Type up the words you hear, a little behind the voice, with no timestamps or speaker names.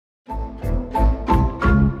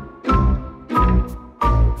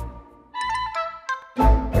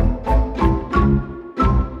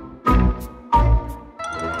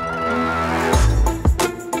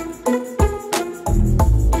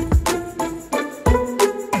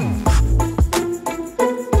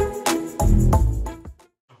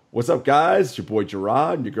What's up, guys? It's your boy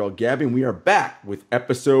Jarod and your girl Gabby, and we are back with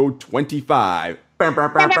episode 25. It's a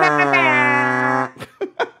motherfucking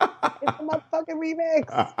remix.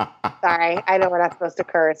 Sorry, I know we're not supposed to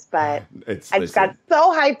curse, but I just got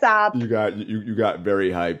so hyped up. You got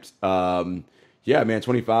very hyped. Yeah, man,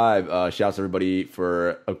 25. Shouts to everybody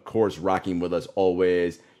for, of course, rocking with us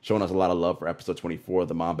always, showing us a lot of love for episode 24,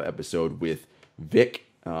 the Mamba episode with Vic.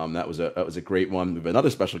 That was a great one. We have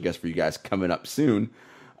another special guest for you guys coming up soon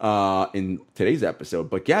in today's episode.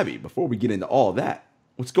 But Gabby, before we get into all that,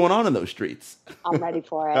 what's going on in those streets? I'm ready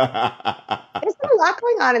for it. There's been a lot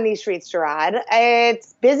going on in these streets, Jarod.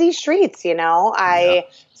 It's busy streets, you know. I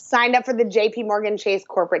signed up for the JP Morgan Chase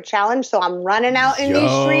Corporate Challenge, so I'm running out in these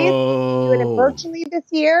streets, doing it virtually this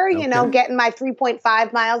year, you know, getting my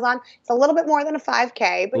 3.5 miles on. It's a little bit more than a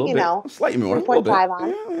 5K, but, you know, slightly more, 3.5 on.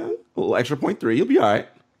 Yeah. A little extra 0.3, you'll be all right.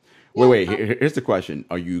 Yeah. Wait, here's the question.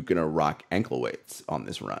 Are you going to rock ankle weights on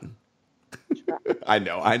this run? Sure. I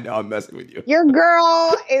know, I'm messing with you. Your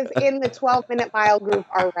girl is in the 12-minute mile group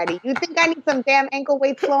already. You think I need some damn ankle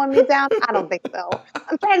weights slowing me down? I don't think so.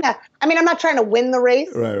 I'm not trying to win the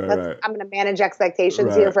race. Right. I'm going to manage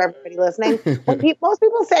expectations here for everybody listening. When most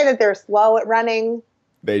people say that they're slow at running,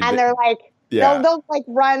 they're like, they'll like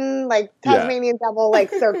run like Tasmanian devil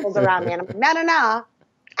like circles around me. And I'm like, no.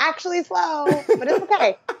 Actually slow, but it's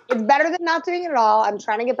okay. It's better than not doing it at all. I'm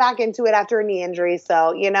trying to get back into it after a knee injury.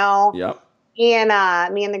 So, you know, me and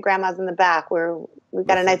the grandmas in the back, we've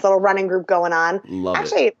got a nice little running group going on.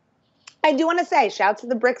 Actually, I do want to say shout to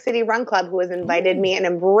the Brick City Run Club who has invited me and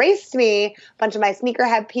embraced me. A bunch of my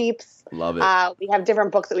sneakerhead peeps. Love it. We have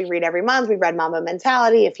different books that we read every month. We read Mamba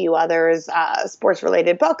Mentality, a few others,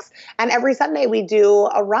 sports-related books. And every Sunday we do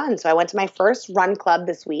a run. So I went to my first run club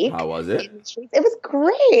this week. How was it? It was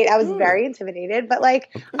great. I was very intimidated. But,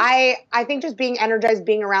 I think just being energized,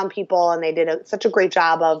 being around people, and they did such a great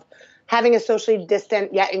job of having a socially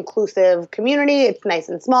distant yet inclusive community. It's nice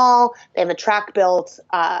and small. They have a track built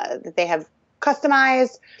that they have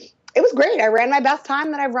customized. It was great. I ran my best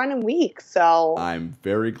time that I've run in weeks. So I'm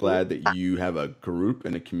very glad that you have a group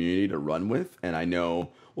and a community to run with. And I know,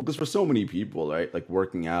 because for so many people, right, like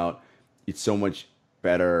working out, it's so much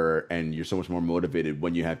better and you're so much more motivated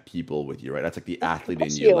when you have people with you, right? That's like the athlete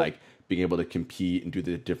in you, like being able to compete and do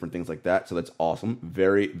the different things like that. So that's awesome.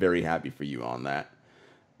 Very, very happy for you on that.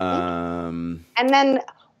 And then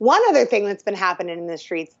one other thing that's been happening in the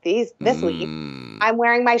streets this week, I'm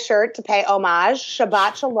wearing my shirt to pay homage.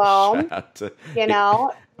 Shabbat Shalom. Shout out to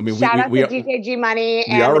DJ G Money.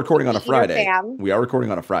 We are recording on a Friday. We are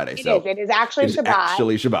recording on a Friday. It is actually Shabbat.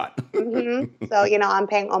 So, you know, I'm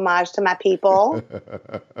paying homage to my people.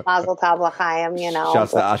 Mazel tov l'chaim, you know.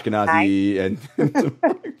 Shouts to Ashkenazi and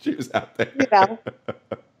Jews out there. You know,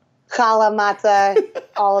 challah, matzah,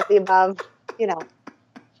 all of the above, you know.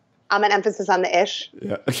 I'm an emphasis on the ish.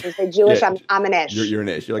 Yeah. You say Jewish, I'm an ish. You're an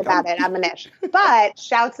ish. You're like, I'm an ish. But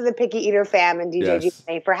shout to the Picky Eater fam and DJ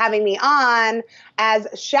G for having me on as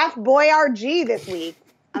Chef Boyardee this week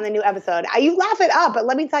on the new episode. You laugh it up, but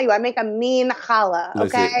let me tell you, I make a mean challah,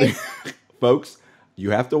 okay? Folks,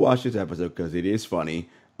 you have to watch this episode because it is funny.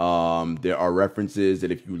 There are references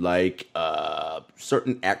that if you like a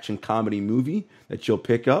certain action comedy movie that you'll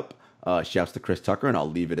pick up, shouts to Chris Tucker, and I'll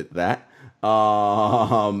leave it at that.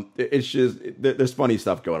 It's just there's funny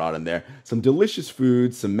stuff going on in there. Some delicious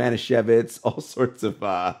foods, some manischewitz, all sorts of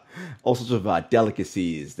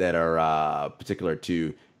delicacies that are particular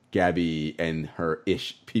to Gabby and her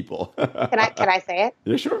ish people. Can I say it?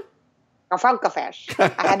 Yeah, sure. Funkafish.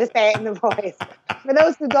 I had to say it in the voice. For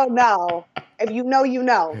those who don't know, if you know, you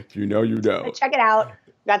know. If you know, you know. Check it out.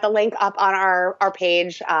 Got the link up on our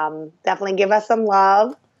page. Definitely give us some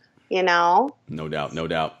love. You know. No doubt.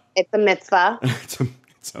 It's a mitzvah. it's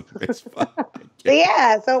a mitzvah.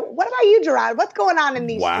 So what about you, Jarod? What's going on in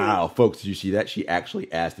these streets? Folks, did you see that? She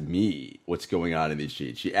actually asked me what's going on in these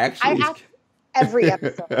streets. I ask every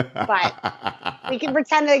episode, but we can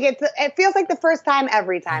pretend that it feels like the first time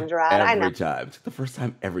every time, Jarod. I know. Every time. It's the first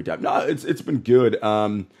time every time. No, it's been good.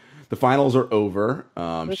 The finals are over.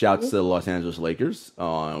 Shouts to the Los Angeles Lakers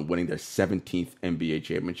on winning their 17th NBA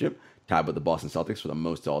championship, tied with the Boston Celtics for the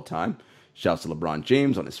most all time. Shouts to LeBron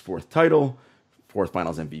James on his 4th title, 4th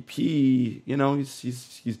Finals MVP. You know,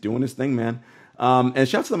 he's doing his thing, man. And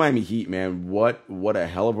shouts to the Miami Heat, man. What a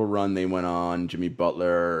hell of a run they went on. Jimmy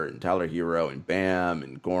Butler and Tyler Hero and Bam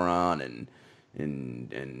and Goran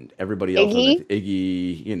and everybody else.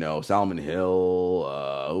 Iggy, you know, Solomon Hill.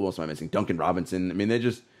 Who else am I missing? Duncan Robinson. I mean, they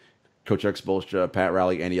just Coach Eric Spoelstra, Pat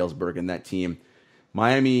Riley, Andy Ellsberg, and that team.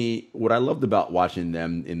 Miami. What I loved about watching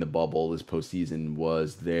them in the bubble this postseason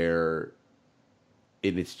was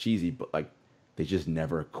and it's cheesy, but like they just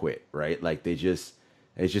never quit, right? Like they just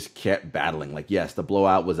kept battling. Like, yes, the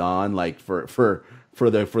blowout was on, like for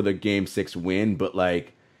the Game 6 win, but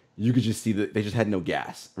like you could just see that they just had no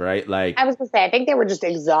gas, right? Like I was gonna say, I think they were just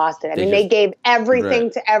exhausted. I mean, they gave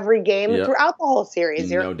everything to every game throughout the whole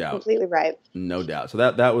series. You're completely right. No doubt. So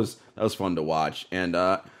that was fun to watch. And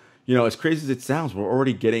you know, as crazy as it sounds, we're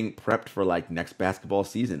already getting prepped for like next basketball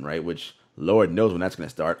season, right? Which Lord knows when that's gonna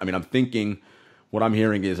start. I mean, I'm thinking what I'm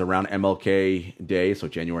hearing is around MLK Day, so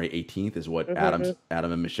January 18th is what Adam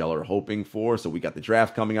and Michelle are hoping for. So we got the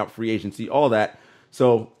draft coming up, free agency, all that.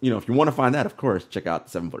 So, you know, if you want to find that, of course, check out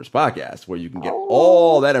the 7 Footers podcast, where you can get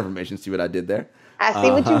all that information. See what I did there? I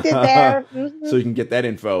see what you did there. So you can get that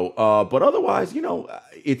info. But otherwise, you know,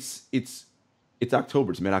 it's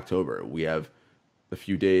October. It's mid-October. We have a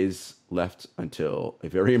few days left until a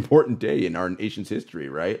very important day in our nation's history,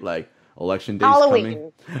 right? Like Election Day is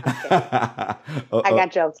coming. I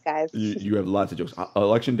got jokes, guys. You have lots of jokes.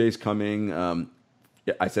 Election Day is coming.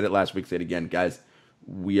 I said it last week. Say it again, guys.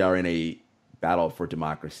 We are in a battle for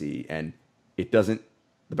democracy, and the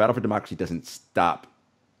battle for democracy doesn't stop.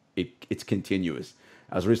 It's continuous.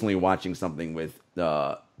 I was recently watching something with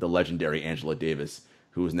the legendary Angela Davis,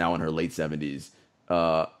 who is now in her late 70s.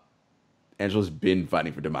 Angela's been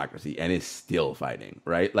fighting for democracy and is still fighting,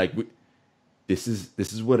 right? Like this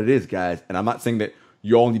is what it is, guys. And I'm not saying that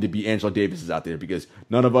you all need to be Angela Davises out there, because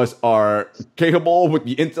none of us are capable with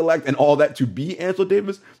the intellect and all that to be Angela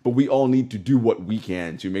Davis, but we all need to do what we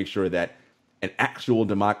can to make sure that an actual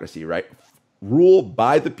democracy, right? Rule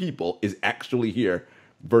by the people is actually here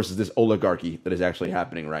versus this oligarchy that is actually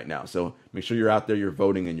happening right now. So make sure you're out there, you're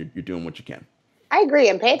voting, and you're doing what you can. I agree.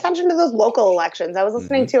 And pay attention to those local elections. I was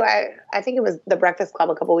listening to, I think it was the Breakfast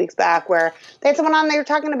Club a couple weeks back, where they had someone on, they were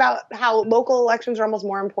talking about how local elections are almost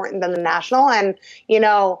more important than the national. And, you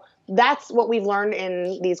know, that's what we've learned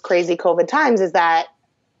in these crazy COVID times, is that,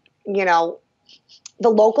 you know, the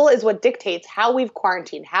local is what dictates how we've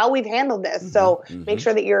quarantined, how we've handled this. So make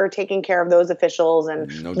sure that you're taking care of those officials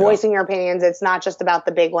and voicing your opinions. It's not just about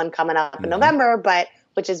the big one coming up in November, but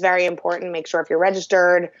which is very important. Make sure if you're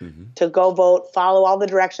registered to go vote, follow all the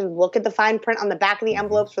directions, look at the fine print on the back of the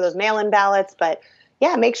envelopes for those mail-in ballots. But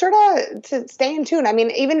yeah, make sure to stay in tune. I mean,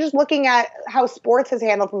 even just looking at how sports is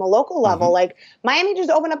handled from a local level, like Miami just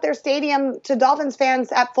opened up their stadium to Dolphins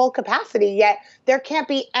fans at full capacity, yet there can't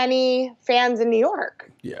be any fans in New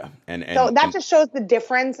York. Yeah. And so that just shows the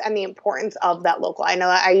difference and the importance of that local. I know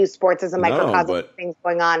I use sports as a microcosm of things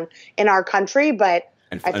going on in our country, but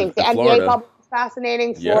I think the NBA bubble is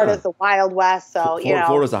fascinating. Florida's the Wild West. So, you know.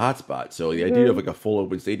 Florida's a hot spot. So the idea of like a full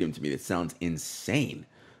open stadium, to me, that sounds insane.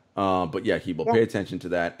 But yeah, he will pay attention to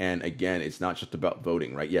that. And again, it's not just about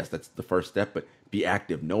voting, right? Yes, that's the first step, but be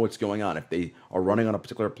active. Know what's going on. If they are running on a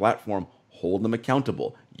particular platform, hold them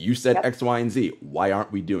accountable. You said X, Y, and Z. Why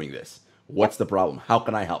aren't we doing this? What's the problem? How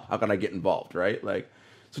can I help? How can I get involved, right? Like,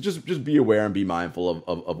 so just be aware and be mindful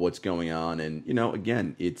of what's going on. And, you know,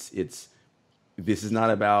 again, this is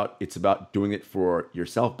not about, it's about doing it for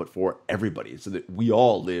yourself, but for everybody, so that we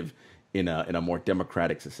all live in a more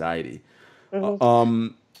democratic society.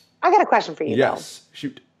 I got a question for you. Yes,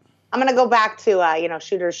 shoot. I'm going to go back to,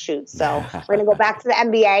 shooters shoot. So we're going to go back to the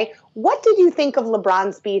NBA. What did you think of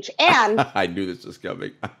LeBron's speech? And I knew this was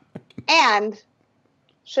coming. And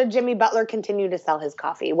should Jimmy Butler continue to sell his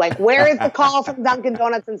coffee? Like, where is the call from Dunkin'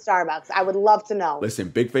 Donuts and Starbucks? I would love to know. Listen,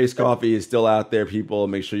 Big Face Coffee is still out there, people.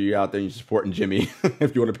 Make sure you're out there and you're supporting Jimmy.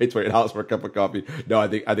 If you want to pay $20 for a cup of coffee. No, I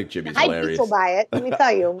think Jimmy's hilarious. Hypebeast will buy it, let me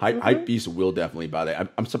tell you. Hypebeast will definitely buy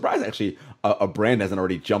that. I'm surprised, actually, a brand hasn't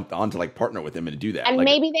already jumped on to, like, partner with him and to do that. And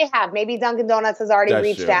maybe they have. Maybe Dunkin' Donuts has already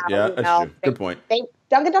reached out. Yeah, that's true. Good point.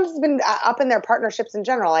 Dunkin' Donuts has been up in their partnerships in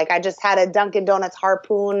general. Like, I just had a Dunkin' Donuts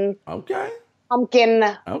Harpoon. Pumpkin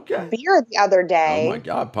beer the other day. Oh my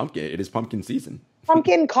God, pumpkin. It is pumpkin season.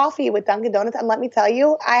 Pumpkin coffee with Dunkin' Donuts. And let me tell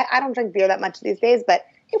you, I don't drink beer that much these days, but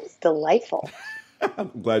it was delightful. I'm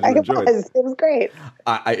glad you enjoyed it. It was great.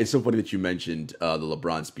 It's so funny that you mentioned the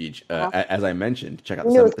LeBron speech. As I mentioned, check out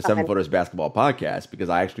the 7 Footers Basketball Podcast, because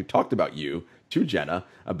I actually talked about you to Jenna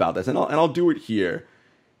about this, and I'll do it here.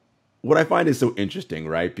 What I find is so interesting,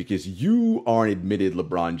 right? Because you are an admitted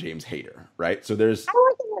LeBron James hater, right? So there's... I don't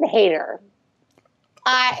like the word hater.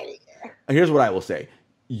 Here's what I will say.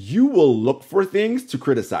 You will look for things to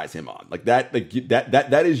criticize him on. Like that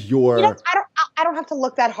is your... You know, I don't have to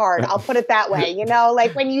look that hard. I'll put it that way. You know,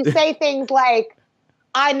 like when you say things like,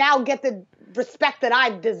 I now get the respect that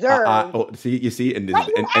I've deserved. You see? And let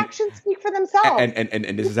your actions speak for themselves.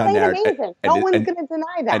 And this is how narrative... No one's going to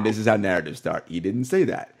deny that. And this is how narratives start. He didn't say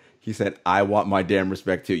that. He said, I want my damn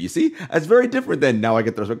respect too. You see, that's very different than now I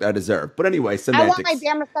get the respect I deserve. But anyway, semantics. I want my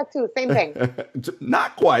damn respect too. Same thing.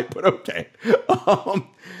 Not quite, but okay.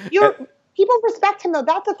 People respect him though.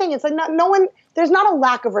 That's the thing. It's like no one. There's not a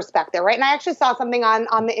lack of respect there, right? And I actually saw something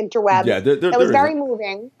on the interweb that was very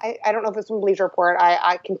moving. I don't know if it's from Bleacher Report.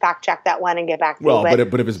 I can fact check that one and get back to you. Well, but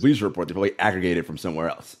if it's Bleacher Report, they probably aggregated from somewhere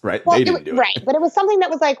else, right? Well, they didn't do it. Right, but it was something that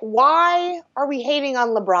was like, why are we hating on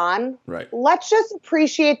LeBron? Right. Let's just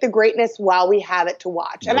appreciate the greatness while we have it to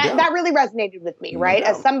watch. And that really resonated with me, right?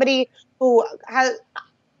 As somebody who has...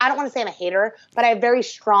 I don't want to say I'm a hater, but I have very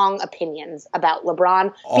strong opinions about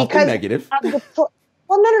LeBron. Often negative. Well,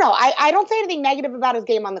 no. I don't say anything negative about his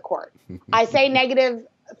game on the court. I say negative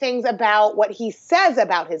things about what he says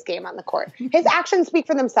about his game on the court. His actions speak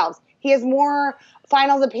for themselves. He has more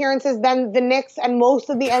finals appearances than the Knicks and most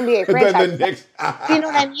of the NBA franchises. The Knicks. Do you know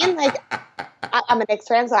what I mean? Like, I'm a Knicks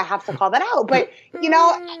fan, so I have to call that out. But,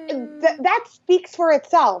 that speaks for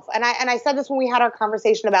itself. And I said this when we had our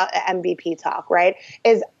conversation about MVP talk, right?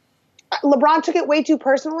 Is LeBron took it way too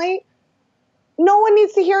personally. No one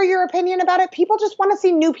needs to hear your opinion about it. People just want to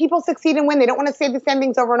see new people succeed and win. They don't want to say the same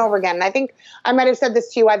things over and over again. And I think I might have said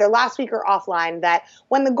this to you either last week or offline, that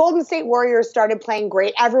when the Golden State Warriors started playing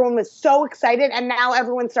great, everyone was so excited, and now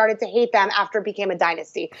everyone started to hate them after it became a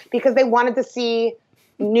dynasty because they wanted to see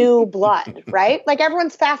new blood, right? Like,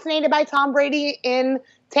 everyone's fascinated by Tom Brady in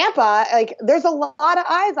Tampa. Like, there's a lot of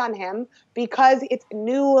eyes on him because it's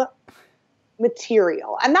new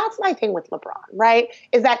material. And that's my thing with LeBron, right?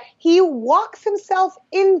 Is that he walks himself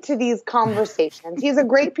into these conversations. He's a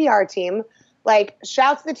great PR team, like,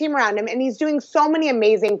 shouts the team around him, and he's doing so many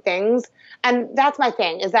amazing things. And that's my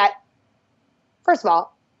thing, is that, first of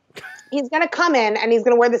all, he's going to come in and he's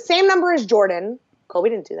going to wear the same number as Jordan.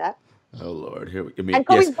 Kobe didn't do that. Oh, Lord. And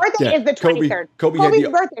Kobe's birthday is the 23rd. Kobe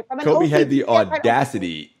had the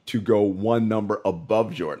audacity to go one number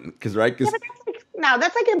above Jordan. Because, right? Yeah,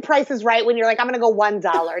 that's like in Price is Right when you're like, I'm going to go $1.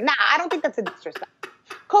 Nah, I don't think that's a disrespect.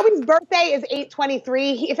 Kobe's birthday is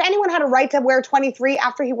 8/23. If anyone had a right to wear 23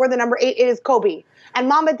 after he wore the number 8, it is Kobe. And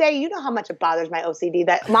Mama Day, you know how much it bothers my OCD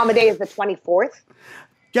that Mama Day is the 24th.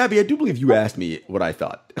 Gabby, I do believe you asked me what I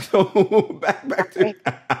thought. So back to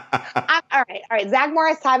all right. Zach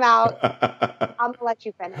Morris, timeout. I'm gonna let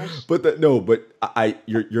you finish. But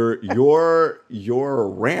your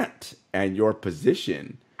rant and your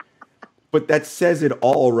position. But that says it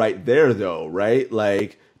all right there, though, right?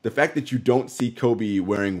 Like, the fact that you don't see Kobe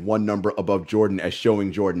wearing one number above Jordan as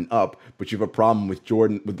showing Jordan up, but you have a problem with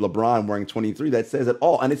LeBron wearing 23, that says it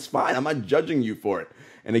all. And it's fine. I'm not judging you for it.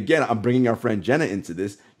 And again, I'm bringing our friend Jenna into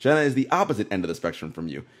this. Jenna is the opposite end of the spectrum from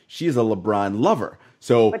you. She is a LeBron lover.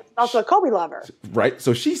 But she's also a Kobe lover. Right?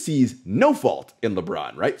 So she sees no fault in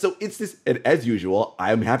LeBron, right? So it's this, and as usual,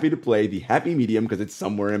 I'm happy to play the happy medium because it's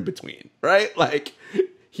somewhere in between, right? Like,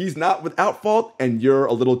 he's not without fault, and you're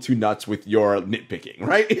a little too nuts with your nitpicking,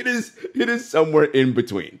 right? It is somewhere in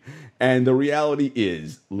between. And the reality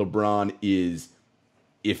is, LeBron is,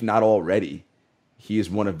 if not already, he is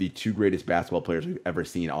one of the 2 greatest basketball players we've ever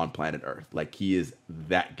seen on planet Earth. Like, he is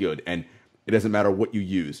that good. And it doesn't matter what you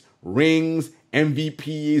use. Rings,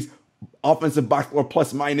 MVPs, offensive box score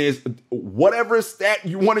plus minus, whatever stat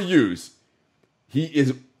you want to use. He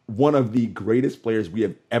is one of the greatest players we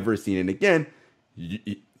have ever seen. And again,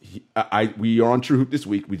 we are on True Hoop this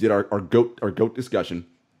week. We did our GOAT discussion.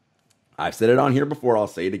 I've said it on here before. I'll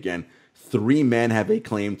say it again. 3 men have a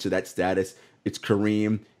claim to that status. It's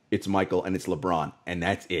Kareem, it's Michael, and it's LeBron. And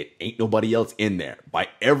that's it. Ain't nobody else in there. By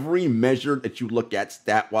every measure that you look at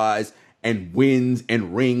stat-wise and wins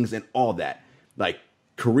and rings and all that. Like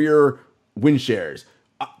career win shares,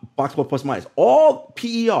 box score plus minus, all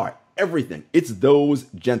PER, everything. It's those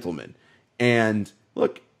gentlemen. And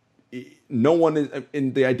look, no one is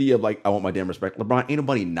in the idea of like, I want my damn respect. LeBron, ain't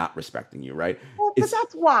nobody not respecting you, right? Well, but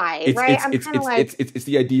that's why, right? It's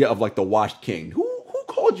the idea of like the washed king. Who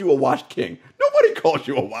called you a washed king? Nobody called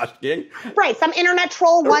you a washed king. Right. Some internet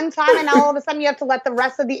troll one time, and now all of a sudden you have to let the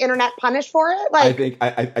rest of the internet punish for it. Like,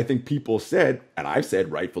 I think people said, and I've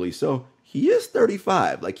said rightfully so, he is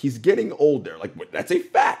 35. Like, he's getting older. Like, that's a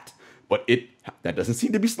fact. But that doesn't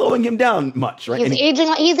seem to be slowing him down much, right?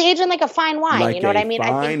 He's aging like a fine wine. Like, you know what I mean?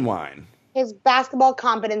 Fine wine. His basketball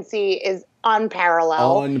competency is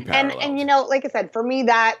unparalleled. And you know, like I said, for me,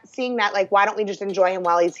 seeing that, like, why don't we just enjoy him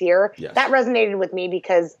while he's here? Yes. That resonated with me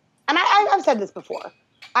because, and I've said this before,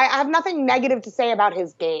 I have nothing negative to say about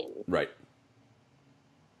his game. Right.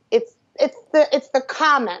 It's the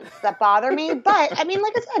comments that bother me. But I mean,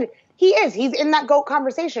 like I said, he's in that GOAT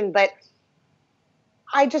conversation, but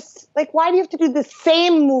I just, like, why do you have to do the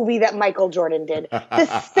same movie that Michael Jordan did?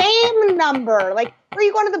 The same number. Like, are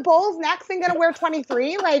you going to the Bulls next and going to wear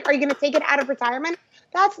 23? Like, are you going to take it out of retirement?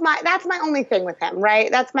 That's my only thing with him,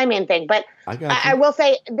 right? That's my main thing. But I will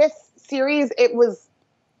say this series, it was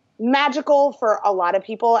magical for a lot of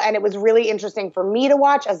people. And it was really interesting for me to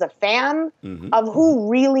watch as a fan of who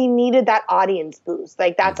really needed that audience boost.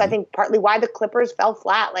 Like, that's, I think, partly why the Clippers fell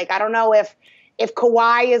flat. Like, I don't know if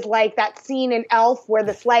Kawhi is like that scene in Elf where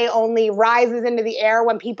the sleigh only rises into the air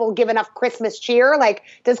when people give enough Christmas cheer. Like,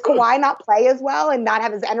 does Kawhi not play as well and not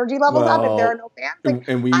have his energy levels up if there are no fans?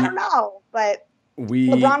 Like, I don't know. But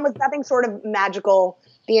LeBron was nothing short of magical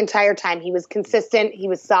the entire time. He was consistent. He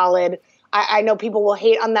was solid. I know people will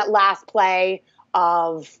hate on that last play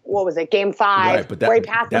of, what was it, Game 5, right, but where he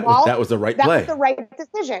passed the ball. That was the right play. That was the right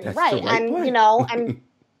decision. That's right. The right and, play. you know, and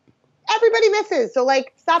everybody misses. So,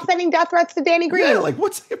 like, stop sending death threats to Danny Green. Yeah, like,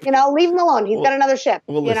 what's... You know, leave him alone. He's got another ship.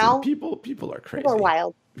 Well, listen, you know? People are crazy. People are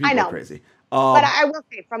wild. People I know. Are crazy. But I will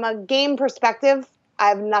say, from a game perspective, I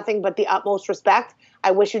have nothing but the utmost respect.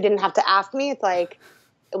 I wish you didn't have to ask me. It's like,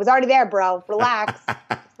 it was already there, bro. Relax.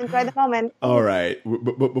 Enjoy the moment. All right.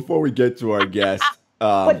 But before we get to our guest...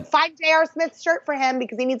 find J.R. Smith's shirt for him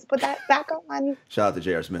because he needs to put that back on. Shout out to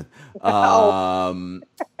J.R. Smith.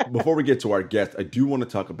 Before we get to our guest, I do want to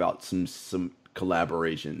talk about some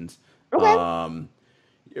collaborations. Okay.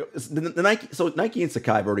 The Nike and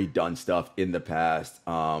Sacai have already done stuff in the past,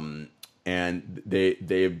 and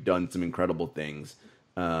they've done some incredible things.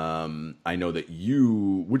 I know that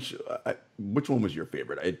which one was your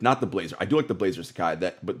favorite? Not the Blazer. I do like the Blazer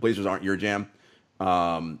Sacai, but Blazers aren't your jam.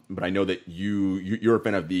 But I know that you're a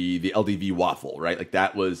fan of the LDV waffle, right? Like,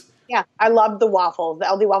 that was... Yeah, I loved the waffles. The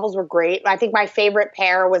LD waffles were great. I think my favorite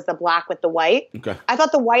pair was the black with the white. Okay. I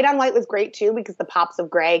thought the white on white was great too because the pops of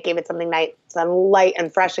gray gave it something nice, some light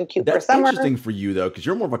and fresh and cute for summer. That's interesting for you though, because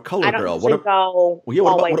you're more of a color girl. What about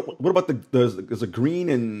there's a green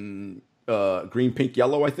and green, pink,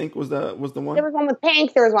 yellow? I think was the one. There was one with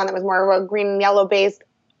pink. There was one that was more of a green and yellow based.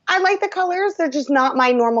 I like the colors. They're just not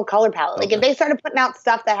my normal color palette. Like, if they started putting out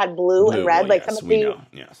stuff that had blue and red, like some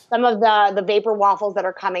of the vapor waffles that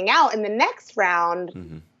are coming out in the next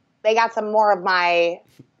round, they got some more of my...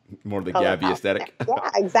 More of the Gabby aesthetic. Yeah,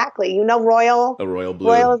 exactly. You know, Royal. The Royal blue.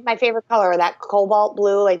 Royal is my favorite color. That cobalt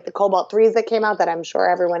blue, like the cobalt 3s that came out that I'm sure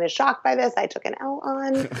everyone is shocked by this. I took an L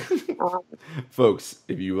on. Folks,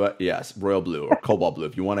 if you, yes, Royal blue or cobalt blue.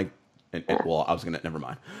 If you want to, well, I was going to, never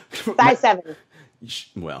mind. Size 7.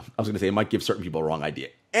 Well, I was going to say it might give certain people a wrong idea.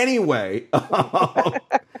 Anyway, the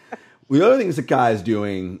other thing Sacai is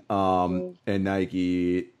doing, and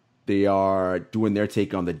Nike, they are doing their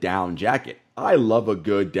take on the down jacket. I love a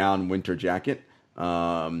good down winter jacket,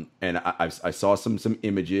 and I saw some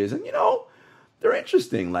images, and you know, they're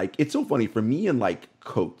interesting. Like, it's so funny for me and like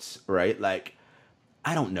coats, right? Like,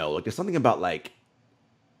 I don't know, like there's something about like,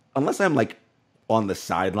 unless I'm like on the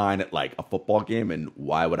sideline at like a football game, and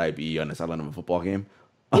why would I be on the sideline of a football game?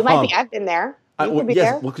 You might be. I've been there. Well,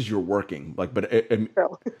 because you're working. Like, but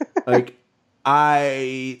like,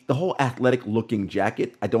 the whole athletic looking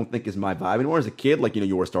jacket, I don't think is my vibe anymore. As a kid, like, you know,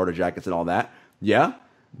 you wore starter jackets and all that. Yeah,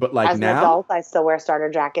 but like, as now, an adult, I still wear starter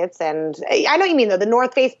jackets, and I know what you mean though. The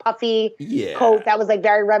North Face puffy coat that was like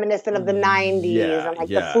very reminiscent of the '90s, and like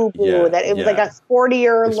the FUBU. That it was like a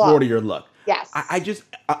sportier look. Sportier look. Yes.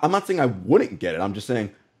 I'm not saying I wouldn't get it. I'm just saying,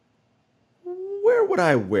 where would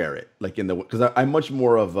I wear it? Like, because I'm much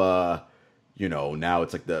more of a, you know, now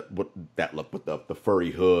it's like that look with the furry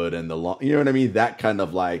hood and the long, you know what I mean? That kind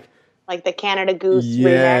of like the Canada Goose.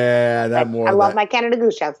 Yeah, that more. I love my Canada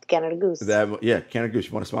Goose. Shouts to Canada Goose. Canada Goose.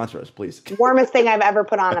 You want to sponsor us, please? Warmest thing I've ever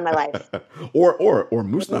put on in my life. or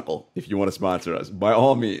Moose Knuckle, if you want to sponsor us, by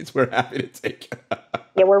all means, we're happy to take it.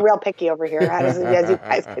 Yeah, we're real picky over here, as you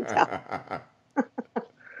guys can tell. But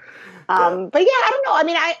yeah, I don't know. I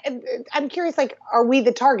mean, I'm curious. Like, are we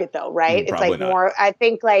the target though? Right? It's like not. More. I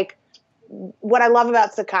think like what I love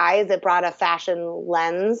about Sacai is it brought a fashion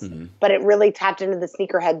lens, but it really tapped into the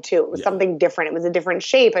sneakerhead too. It was something different. It was a different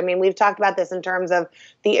shape. I mean, we've talked about this in terms of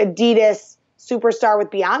the Adidas Superstar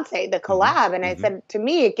with Beyonce, the collab. And I said, to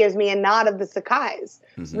me, it gives me a nod of the Sacai's.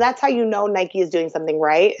 So that's how you know Nike is doing something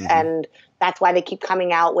right. And that's why they keep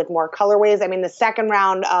coming out with more colorways. I mean, the second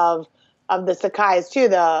round of the Sacai's too,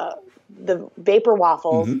 the Vapor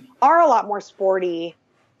Waffles are a lot more sporty,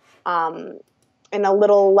 and a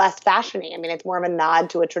little less fashiony. I mean, it's more of a nod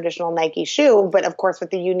to a traditional Nike shoe, but of course with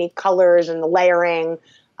the unique colors and the layering.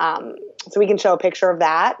 So we can show a picture of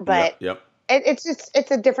that, but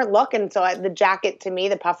it's a different look. And so the jacket, to me,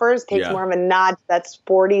 the puffers, takes more of a nod to that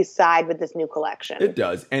sporty side with this new collection. It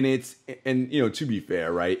does. And you know, to be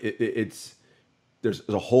fair, right, it's there's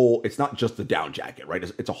a whole, it's not just the down jacket, right?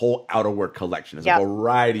 It's a whole outerwear collection. There's a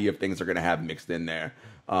variety of things they're going to have mixed in there.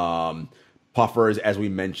 Puffers, as we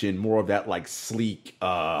mentioned, more of that like sleek,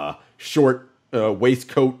 short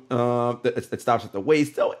waistcoat that stops at the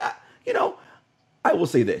waist. So, you know, I will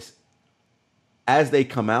say this. As they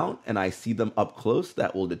come out and I see them up close,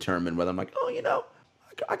 that will determine whether I'm like, oh, you know,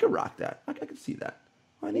 I could rock that. I could see that.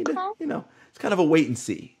 I need to, you know, it's kind of a wait and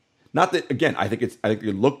see. Not that, again, I think it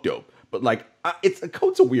look dope, but like, a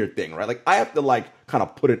coat's a weird thing, right? Like, I have to like kind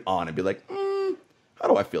of put it on and be like, how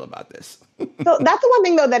do I feel about this? So that's the one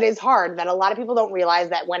thing though that is hard, that a lot of people don't realize,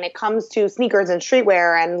 that when it comes to sneakers and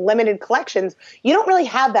streetwear and limited collections, you don't really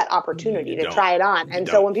have that opportunity to try it on. And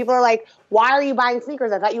so when people are like, why are you buying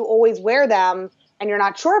sneakers? I thought you always wear them and you're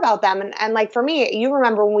not sure about them. And like for me, you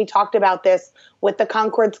remember when we talked about this with the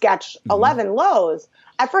Concord Sketch 11 lows.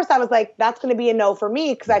 At first I was like, that's going to be a no for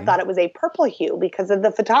me, because I thought it was a purple hue because of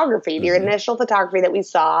the photography. The initial photography that we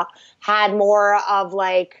saw had more of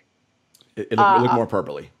like, it looked more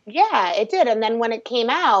purpley. Yeah, it did. And then when it came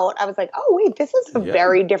out, I was like, oh, wait, this is a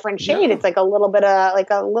very different shade. Yeah. It's like a little bit of like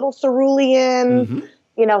a little cerulean,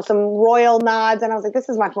 you know, some royal nods. And I was like, this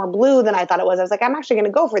is much more blue than I thought it was. I was like, I'm actually going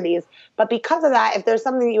to go for these. But because of that, if there's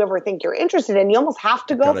something that you ever think you're interested in, you almost have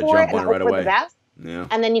to go for it and hope for the best. Yeah.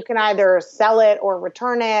 And then you can either sell it or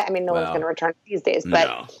return it. I mean, no one's going to return it these days,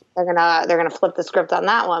 but they're gonna flip the script on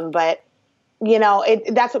that one. But you know,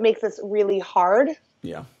 that's what makes this really hard.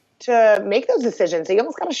 Yeah. To make those decisions, so you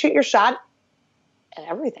almost got to shoot your shot at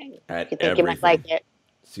everything. You think you might like it,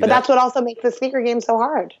 but that's what also makes the sneaker game so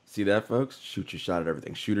hard. See that, folks? Shoot your shot at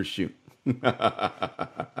everything. Shoot or shoot.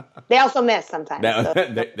 They also miss sometimes.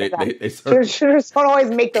 Shooters don't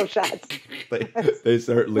always make those shots. They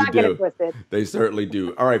certainly do. They certainly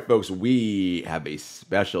do. All right, folks, we have a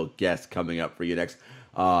special guest coming up for you next.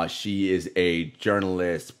 She is a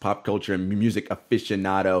journalist, pop culture and music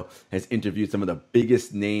aficionado, has interviewed some of the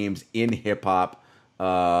biggest names in hip hop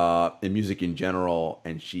and music in general,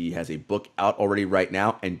 and she has a book out already right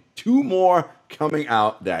now and 2 more coming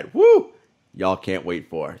out that, y'all can't wait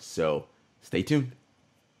for. So stay tuned.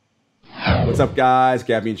 What's up, guys?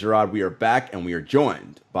 Gabby and Jarod. We are back, and we are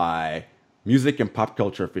joined by music and pop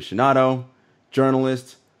culture aficionado,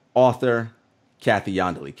 journalist, author, Kathy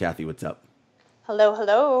Iandoli. Kathy, what's up? Hello,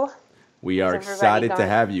 hello. We are excited to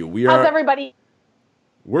have you. How's everybody?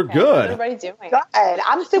 We're good. How's everybody doing? Good.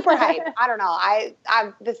 I'm super hyped. I don't know.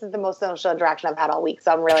 This is the most social interaction I've had all week,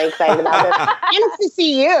 so I'm really excited about this. And it's to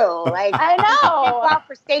see you. Like, I know. Go out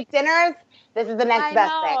for steak dinners. This is the next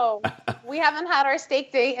best thing. We haven't had our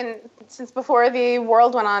steak date since before the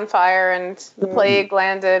world went on fire and the plague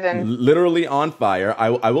landed. And literally on fire.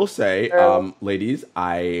 I will say, ladies,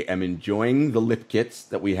 I am enjoying the lip kits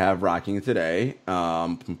that we have rocking today.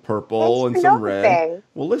 Some purple and some red.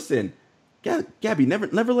 Well, listen, Gabby,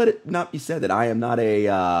 never let it not be said that I am not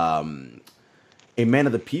a man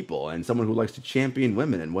of the people and someone who likes to champion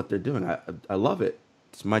women and what they're doing. I love it.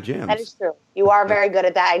 It's my jam. That is true. You are very good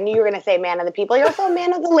at that. I knew you were going to say man of the people. You're also a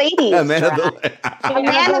man of the ladies. A man of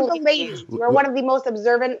the ladies. You're one of the most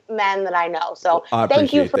observant men that I know. So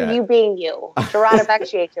thank you for you being you. Jarod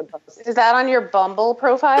affectionates your post. Is that on your Bumble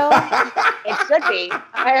profile? It should be.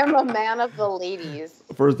 I am a man of the ladies.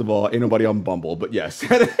 First of all, ain't nobody on Bumble, but yes.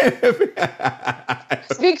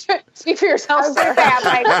 Speak for yourself, sir. Yeah,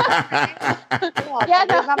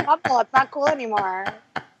 no, it's not Bumble. It's not cool anymore.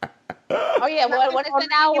 Oh yeah, what is it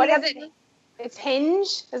now? What is it? It's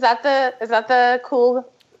Hinge. Is that the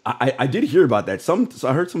cool? I did hear about that. So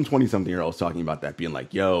I heard some 20-something-year-olds talking about that, being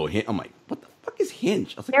like, "Yo, I'm like, what the fuck is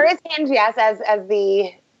Hinge?" I was like, there is Hinge, yes, as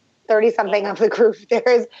the 30-something of the group.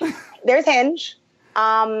 There's Hinge.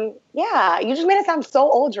 Yeah, you just made it sound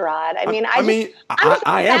so old, Jarod. I mean,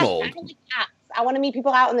 I am old. I want to meet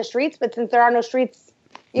people out in the streets, but since there are no streets,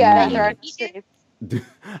 there are no streets.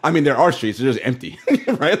 I mean, there are streets; they're just empty,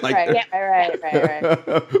 right? Like,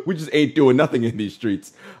 right. We just ain't doing nothing in these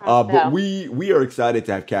streets. But we are excited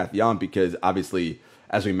to have Kathy on because, obviously,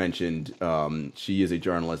 as we mentioned, she is a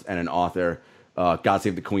journalist and an author. God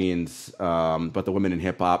Save the Queens, but the women in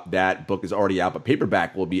hip hop. That book is already out, but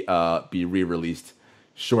paperback will be re-released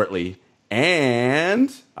shortly.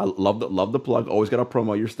 And I love the plug. Always got to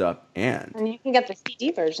promo your stuff, and you can get the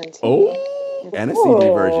CD version too. Oh, and a CD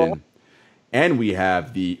version. And we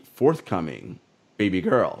have the forthcoming Baby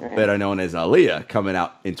Girl, better known as Aaliyah, coming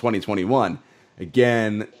out in 2021.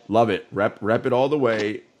 Again, love it. Rep it all the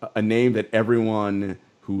way. A name that everyone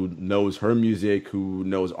who knows her music, who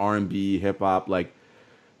knows R&B, hip hop, like,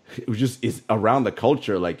 who just is around the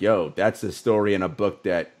culture. Like, yo, that's a story in a book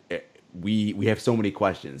that we have so many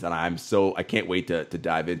questions, and I can't wait to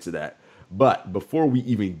dive into that. But before we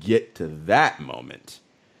even get to that moment,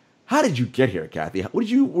 how did you get here, Kathy? Were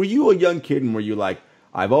you a young kid and were you like,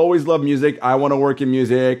 I've always loved music, I want to work in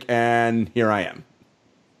music, and here I am?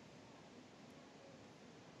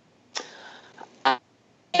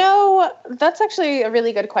 That's actually a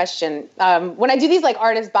really good question. When I do these like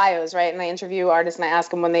artist bios, right, and I interview artists and I ask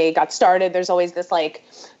them when they got started, there's always this like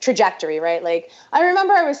trajectory, right? Like, I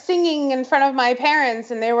remember I was singing in front of my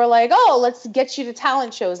parents and they were like, oh, let's get you to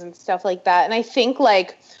talent shows and stuff like that. And I think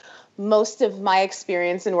like most of my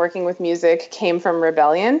experience in working with music came from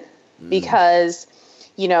rebellion because,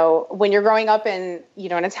 you know, when you're growing up in, you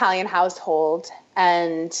know, an Italian household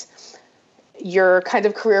and your kind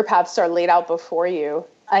of career paths are laid out before you,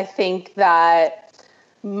 I think that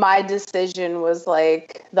my decision was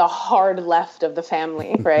like the hard left of the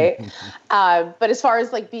family, right? But as far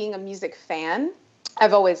as like being a music fan,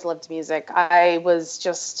 I've always loved music. I was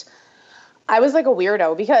like a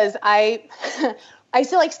weirdo because I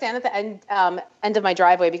used to like stand at the end of my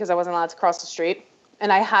driveway because I wasn't allowed to cross the street.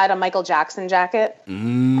 And I had a Michael Jackson jacket,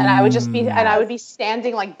 and I would be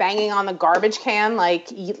standing like banging on the garbage can, like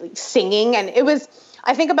singing. And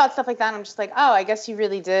I think about stuff like that and I'm just like, oh, I guess you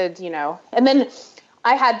really did, you know. And then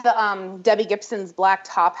I had the Debbie Gibson's black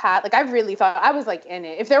top hat. Like I really thought I was like in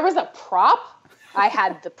it. If there was a prop, I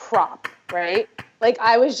had the prop, right? Like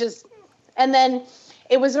I was just, and then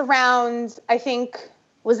it was around, I think,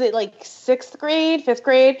 was it like 5th grade,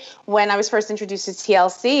 when I was first introduced to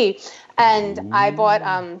TLC. And I bought,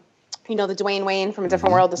 you know, the Dwayne Wayne from A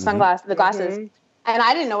Different World, the glasses. And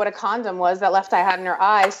I didn't know what a condom was that Left Eye had in her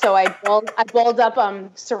eye. So I balled up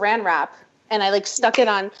saran wrap and I like stuck it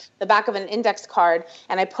on the back of an index card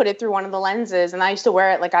and I put it through one of the lenses. And I used to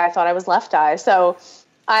wear it like I thought I was Left Eye. So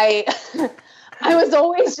I was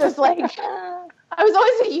always just like, I was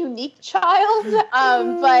always a unique child.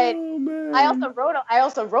 But I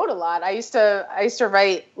also wrote a lot. I used to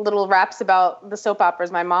write little raps about the soap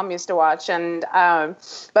operas my mom used to watch. And by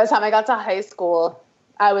the time I got to high school,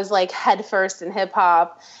 I was like head first in hip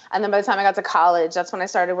hop. And then by the time I got to college, that's when I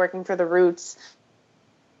started working for The Roots.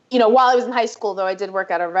 You know, while I was in high school, though, I did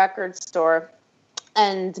work at a record store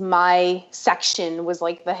and my section was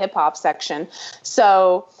like the hip hop section.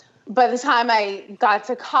 So by the time I got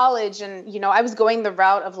to college and, you know, I was going the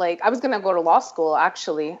route of like, I was going to go to law school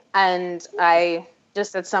actually. And I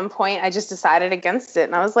just, at some point, I just decided against it.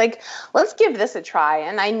 And I was like, let's give this a try.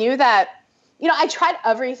 And I knew that, you know, I tried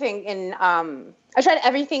everything in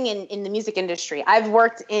the music industry. I've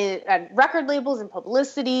worked at record labels and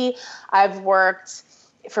publicity. I've worked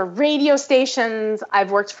for radio stations.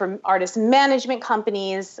 I've worked for artist management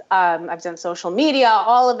companies. I've done social media,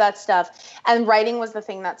 all of that stuff. And writing was the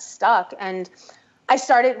thing that stuck. And I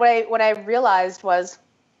started, what I realized was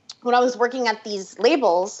when I was working at these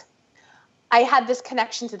labels, I had this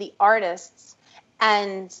connection to the artists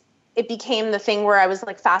and it became the thing where I was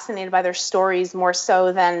like fascinated by their stories more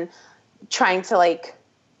so than trying to like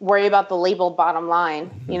worry about the label bottom line,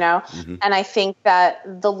 you know? And I think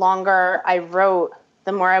that the longer I wrote,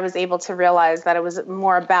 the more I was able to realize that it was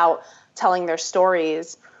more about telling their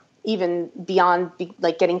stories, even beyond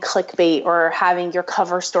like getting clickbait or having your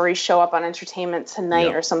cover story show up on Entertainment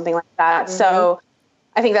Tonight or something like that. So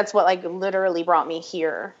I think that's what like literally brought me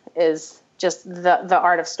here is just the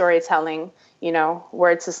art of storytelling, you know,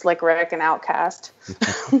 words to Slick Rick and Outkast.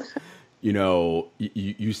 You know,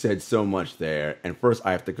 you said so much there. And first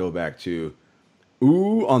I have to go back to,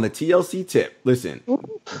 ooh, on the TLC tip. Listen,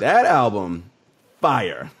 that album,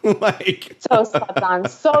 fire. Like so slept on.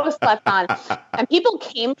 And people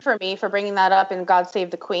came for me for bringing that up in God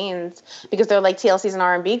Save the Queens because they're like, TLC's an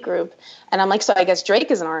R&B group. And I'm like, so I guess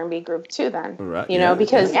Drake is an R&B group too then. Right. You know,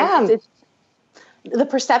 because it's, the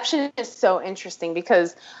perception is so interesting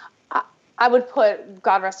because I would put,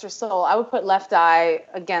 God rest her soul, I would put Left Eye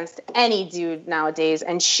against any dude nowadays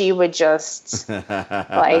and she would just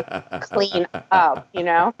like clean up, you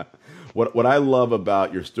know? What I love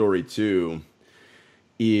about your story too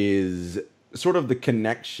is sort of the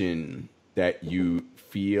connection that you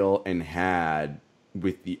feel and had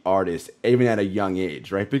with the artist, even at a young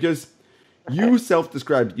age, right? Because you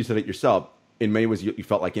self-described, you said it yourself, in many ways you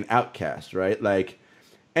felt like an outcast, right? Like,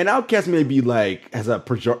 an outcast may be like as a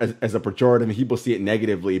pejorative and people see it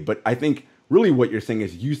negatively, but I think really what you're saying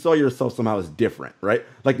is you saw yourself somehow as different, right?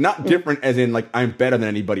 Like not different as in like I'm better than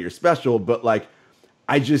anybody or special, but like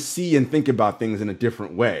I just see and think about things in a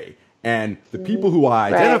different way. And the people who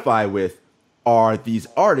I identify with are these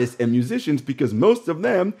artists and musicians because most of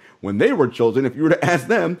them, when they were children, if you were to ask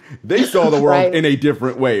them, they saw the world in a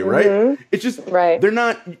different way, right? It's just, they're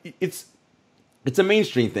not, it's a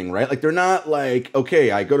mainstream thing, right? Like they're not like,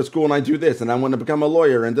 okay, I go to school and I do this and I want to become a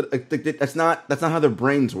lawyer, and that's not how their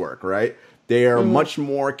brains work, right? They are much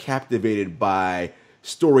more captivated by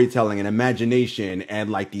storytelling and imagination and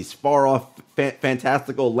like these far off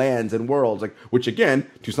fantastical lands and worlds, like, which again,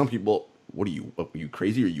 to some people, are you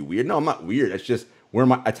crazy? Are you weird? No, I'm not weird. That's just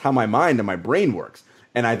that's how my mind and my brain works.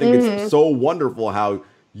 And I think it's so wonderful how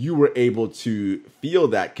you were able to feel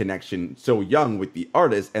that connection so young with the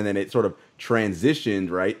artist, and then it sort of transitioned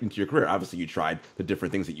right into your career. Obviously, you tried the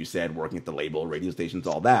different things that you said, working at the label, radio stations,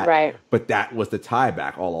 all that. Right. But that was the tie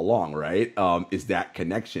back all along, right? Is that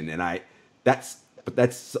connection. And that's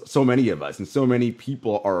so many of us, and so many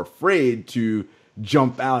people are afraid to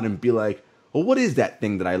jump out and be like, well, what is that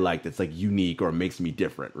thing that I like that's like unique or makes me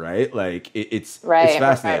different, right? Like it's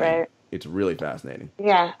fascinating. Right. It's really fascinating.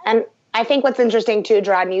 Yeah. And I think what's interesting too,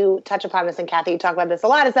 Jarod, you touch upon this, and Kathy, you talk about this a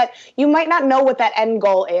lot, is that you might not know what that end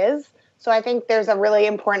goal is. So I think there's a really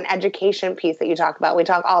important education piece that you talk about. We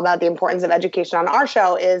talk all about the importance of education on our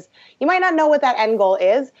show. Is you might not know what that end goal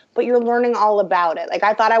is, but you're learning all about it. Like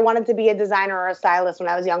I thought I wanted to be a designer or a stylist when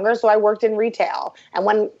I was younger, so I worked in retail. And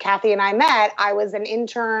when Kathy and I met, I was an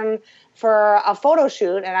intern for a photo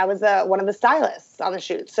shoot, and I was one of the stylists on the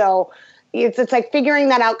shoot. So it's like figuring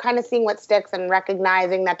that out, kind of seeing what sticks and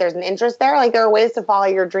recognizing that there's an interest there. Like there are ways to follow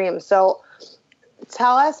your dreams. So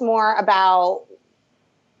tell us more about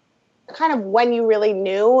kind of when you really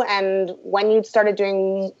knew and when you started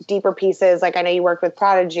doing deeper pieces. Like I know you worked with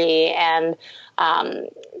Prodigy and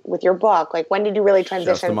with your book. Like when did you really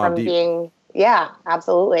transition from being,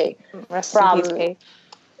 absolutely, from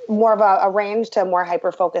more of a range to more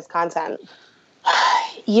hyper-focused content?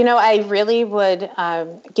 You know, I really would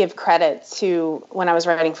give credit to when I was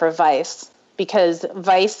writing for Vice, because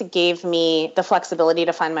Vice gave me the flexibility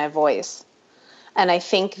to find my voice. And I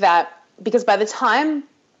think that because by the time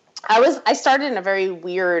I started in a very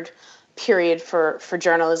weird period for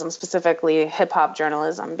journalism, specifically hip hop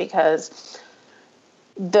journalism, because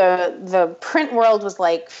the print world was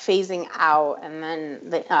like phasing out, and then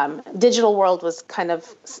the digital world was kind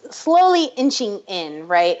of slowly inching in,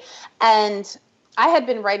 right? And I had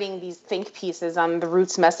been writing these think pieces on the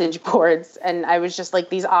Roots message boards, and I was just like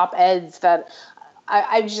these op-eds that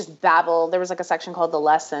I would just babble. There was like a section called The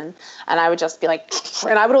Lesson, and I would just be like,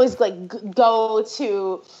 and I would always like go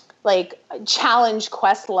to like challenge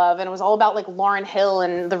Questlove, and it was all about like Lauryn Hill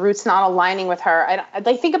and the Roots not aligning with her.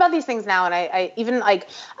 I think about these things now, and I even like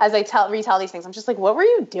as I retell these things, I'm just like, what were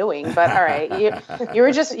you doing? But all right, you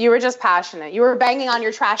were just passionate. You were banging on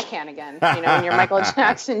your trash can again, in your Michael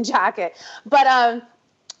Jackson jacket. But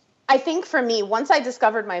I think for me, once I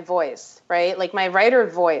discovered my voice, right, like my writer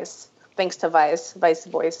voice, thanks to Vice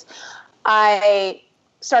voice, I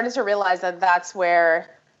started to realize that that's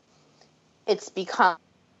where it's become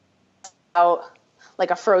out like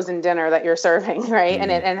a frozen dinner that you're serving, right? And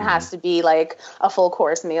it has to be like a full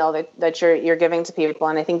course meal that you're giving to people.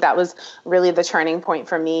 And I think that was really the turning point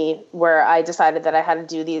for me, where I decided that I had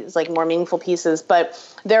to do these like more meaningful pieces. But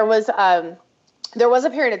there was a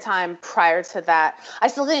period of time prior to that. I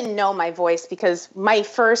still didn't know my voice, because my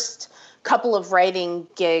first couple of writing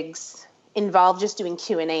gigs involved just doing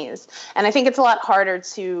Q&As. And I think it's a lot harder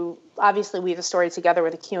to obviously weave a story together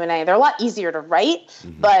with a Q&A. They're a lot easier to write,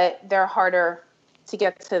 but they're harder to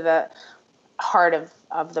get to the heart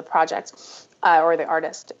of the project or the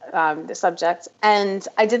artist, the subject. And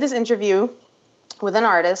I did this interview with an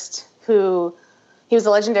artist he was a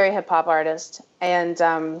legendary hip hop artist,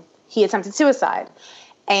 and he attempted suicide.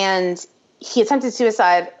 And he attempted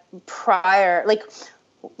suicide prior, like,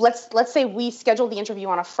 let's say we scheduled the interview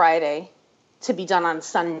on a Friday to be done on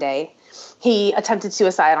Sunday. He attempted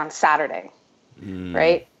suicide on Saturday,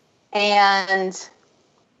 right? And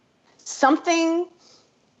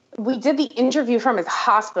we did the interview from his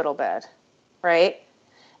hospital bed, right?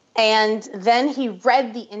 And then he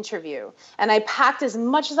read the interview, and I packed as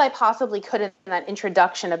much as I possibly could in that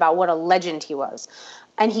introduction about what a legend he was.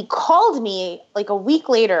 And he called me like a week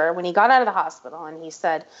later when he got out of the hospital, and he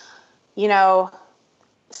said,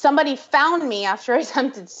 somebody found me after I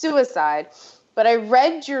attempted suicide, but I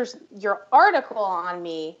read your article on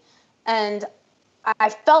me, and I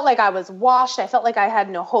felt like I was washed. I felt like I had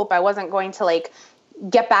no hope. I wasn't going to like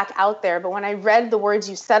get back out there. But when I read the words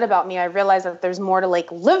you said about me, I realized that there's more to like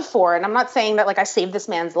live for. And I'm not saying that like I saved this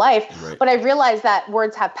man's life, right, but I realized that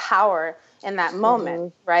words have power in that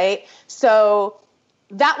moment, right? So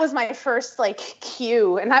that was my first like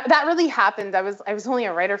cue, and that really happened. I was only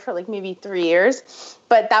a writer for like maybe 3 years,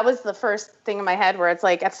 but that was the first thing in my head where it's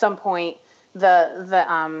like at some point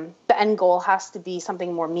the end goal has to be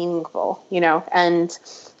something more meaningful, And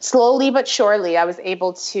slowly but surely, I was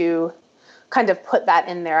able to kind of put that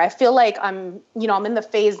in there. I feel like I'm in the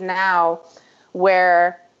phase now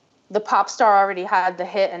where the pop star already had the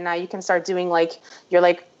hit, and now you can start doing like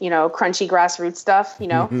crunchy grassroots stuff,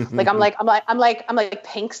 like I'm like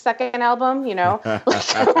Pink's second album,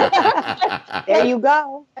 There you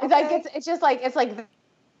go. Like it's just like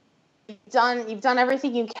you've done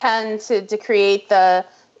everything you can to create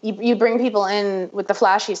you bring people in with the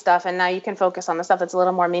flashy stuff, and now you can focus on the stuff that's a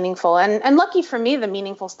little more meaningful. And lucky for me, the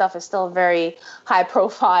meaningful stuff is still very high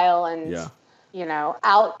profile and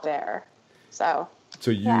out there. So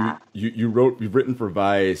you've written for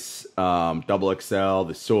Vice, Double XL,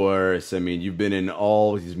 The Source. I mean, you've been in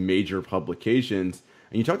all these major publications,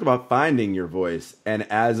 and you talked about finding your voice. And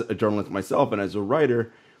as a journalist myself, and as a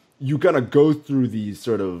writer, you gotta go through these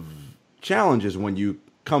sort of challenges when you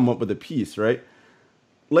come up with a piece, right?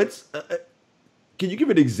 Can you give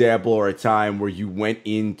an example or a time where you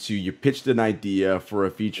pitched an idea for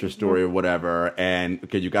a feature story or whatever, and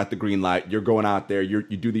you got the green light, you're going out there, you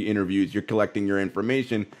do the interviews, you're collecting your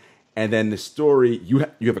information, and then the story, you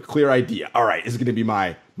have a clear idea. All right, this is going to be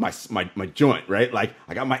my joint, right? Like,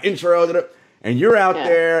 I got my intro, and you're out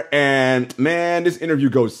there, and man, this interview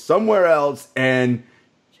goes somewhere else, and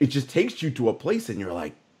it just takes you to a place, and you're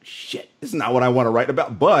like, shit, this is not what I want to write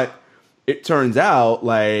about. But it turns out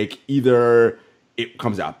like either it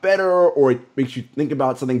comes out better or it makes you think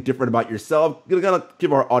about something different about yourself. You're gonna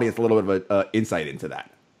give our audience a little bit of insight into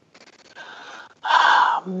that.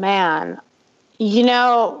 Oh man,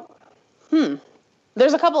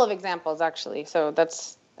 there's a couple of examples actually. So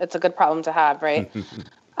it's a good problem to have, right?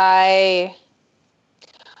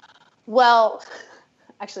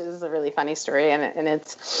 Actually, this is a really funny story, and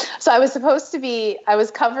it's so I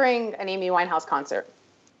was covering an Amy Winehouse concert,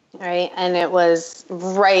 right? And it was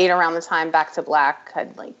right around the time Back to Black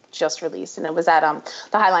had like just released, and it was at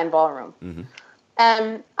the Highline Ballroom. Mm-hmm.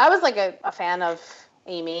 And I was like a fan of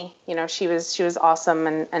Amy, she was awesome,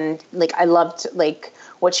 and like I loved like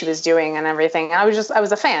what she was doing and everything. And I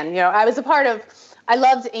was a fan, I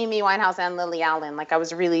loved Amy Winehouse and Lily Allen. Like I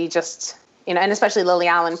was really just, and especially Lily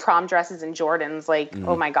Allen, prom dresses and Jordans, like,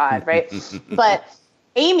 oh my God, right? But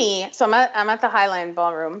Amy, so I'm at the Highline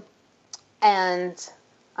Ballroom, and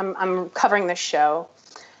I'm covering this show,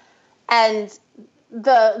 and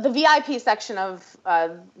the VIP section of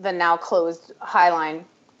the now closed Highline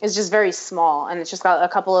is just very small, and it's just got a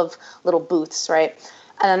couple of little booths, right?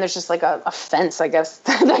 And then there's just like a fence, I guess,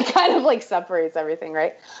 that kind of like separates everything,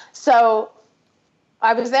 right? So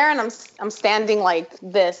I was there, and I'm standing like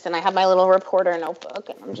this, and I have my little reporter notebook,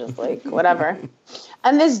 and I'm just like, whatever.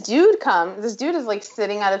 And this dude is like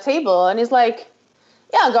sitting at a table, and he's like,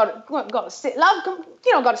 yeah, go sit, love,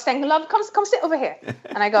 got to stand, love, come sit over here.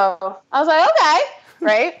 And I was like, okay,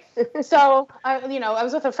 right? So I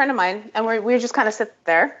was with a friend of mine, and we were just kind of sit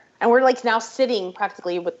there, and we're like now sitting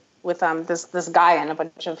practically with this guy and a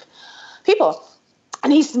bunch of people.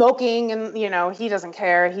 And he's smoking, and, he doesn't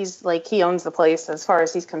care. He's like, he owns the place as far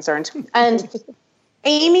as he's concerned. And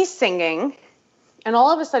Amy's singing, and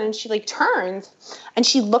all of a sudden she like turns, and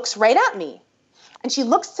she looks right at me. And she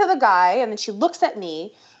looks to the guy, and then she looks at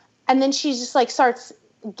me, and then she just like starts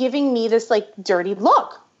giving me this like dirty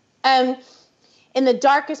look. And in the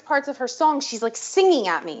darkest parts of her song, she's like singing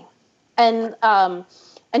at me, and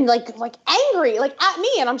like angry, like at me.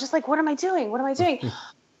 And I'm just like, what am I doing? What am I doing?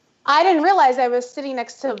 I didn't realize I was sitting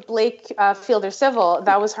next to Blake Fielder Civil.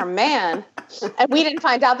 That was her man. And we didn't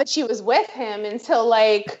find out that she was with him until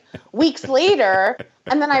like weeks later.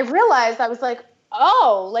 And then I realized, I was like,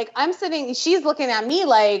 oh, like I'm sitting, she's looking at me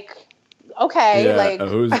like, okay, yeah, like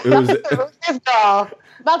who's this girl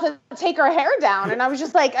about to take her hair down. And I was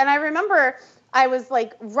just like, and I remember I was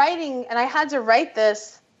like writing, and I had to write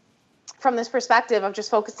this from this perspective of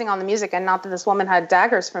just focusing on the music, and not that this woman had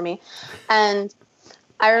daggers for me. And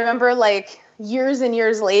I remember like years and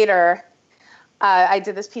years later, I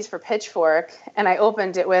did this piece for Pitchfork, and I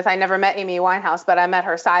opened it with, I never met Amy Winehouse, but I met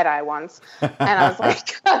her side-eye once. And I was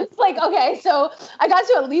like, okay, so I got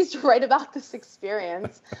to at least write about this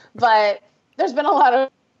experience. But there's been a lot of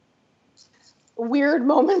weird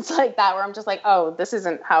moments like that where I'm just like, oh, this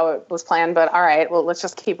isn't how it was planned, but all right, well, let's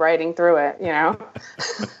just keep writing through it,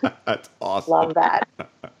 That's awesome. Love that.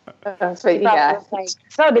 So, yeah. Like,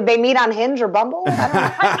 so did they meet on Hinge or Bumble?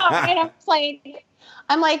 I don't know.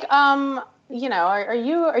 I'm like, are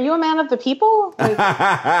you a man of the people? Like,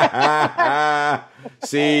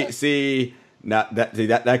 see,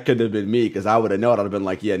 that could have been me, because I would have known. I'd have been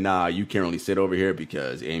like, yeah, nah, you can't really sit over here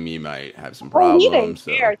because Amy might have some problems. He didn't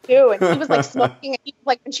care too, and he was like smoking, and he was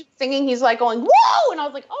like, when she was singing, he's like going, whoa, and I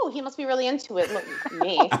was like, oh, he must be really into it. Look,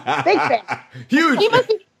 me, big fan, huge.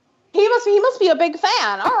 He must be a big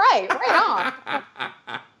fan. All right, right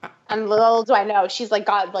on. And little do I know, she's like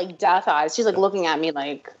got like death eyes. She's like looking at me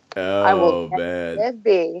like, I will man.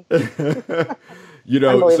 Be. You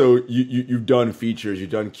know, so you've done features,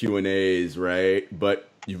 you've done Q&As, right? But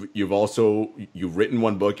you've written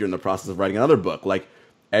one book. You're in the process of writing another book. Like,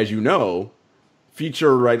 as you know,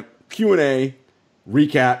 Q&A,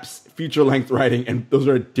 recaps, feature length writing, and those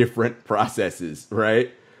are different processes,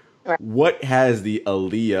 right? Right. What has the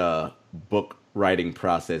Aaliyah book writing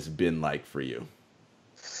process been like for you?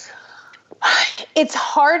 It's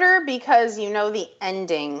harder because you know the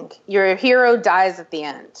ending. Your hero dies at the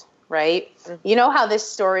end, right? Mm-hmm. You know how this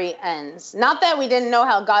story ends. Not that we didn't know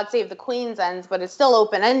how God Save the Queens ends, but it's still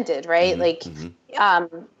open-ended, right?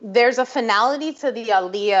 Mm-hmm. There's a finality to the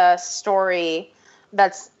Aaliyah story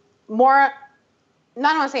that's more, I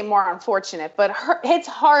don't want to say more unfortunate, but hits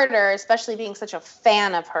harder, especially being such a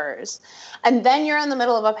fan of hers. And then you're in the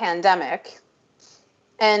middle of a pandemic.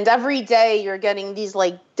 And every day you're getting these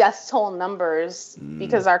like death toll numbers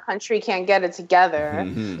because our country can't get it together.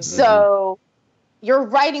 Mm-hmm. So you're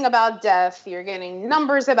writing about death. You're getting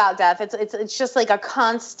numbers about death. It's just like a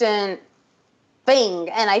constant thing.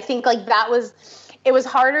 And I think like it was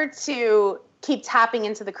harder to keep tapping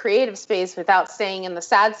into the creative space without staying in the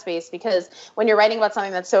sad space, because when you're writing about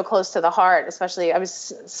something that's so close to the heart, especially I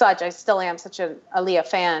still am such an Aaliyah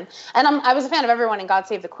fan, and I was a fan of everyone in God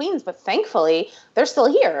Save the Queens, but thankfully they're still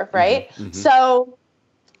here, right? Mm-hmm. So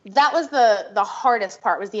that was the hardest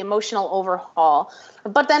part, was the emotional overhaul,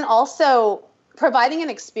 but then also providing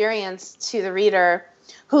an experience to the reader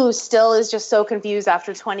who still is just so confused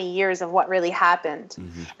after 20 years of what really happened.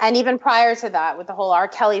 Mm-hmm. And even prior to that, with the whole R.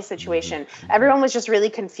 Kelly situation, mm-hmm. everyone was just really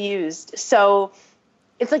confused. So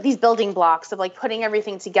it's like these building blocks of like putting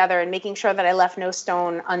everything together and making sure that I left no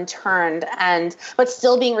stone unturned, but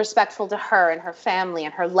still being respectful to her and her family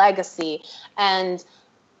and her legacy. And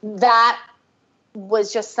that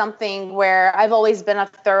was just something where I've always been a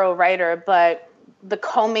thorough writer, but the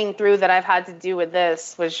combing through that I've had to do with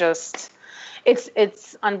this was just...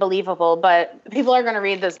 It's unbelievable, but people are going to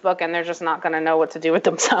read this book and they're just not going to know what to do with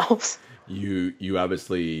themselves. You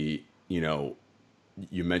obviously, you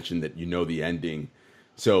mentioned that you know the ending.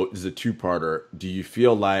 So this is a two-parter. Do you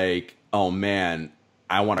feel like, oh man,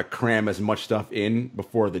 I want to cram as much stuff in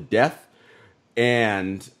before the death?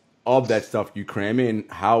 And of that stuff you cram in,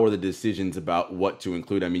 how are the decisions about what to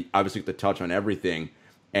include? I mean, obviously you have to touch on everything.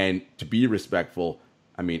 And to be respectful,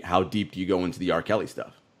 I mean, how deep do you go into the R. Kelly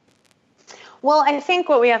stuff? Well, I think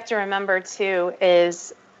what we have to remember, too,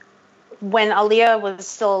 is when Aaliyah was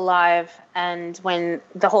still alive and when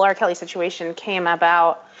the whole R. Kelly situation came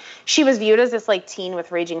about, she was viewed as this like teen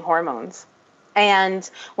with raging hormones. And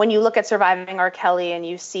when you look at Surviving R. Kelly and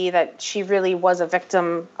you see that she really was a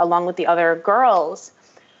victim along with the other girls,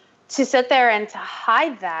 to sit there and to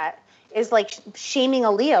hide that is like shaming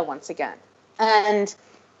Aaliyah once again. And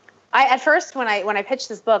at first, when I pitched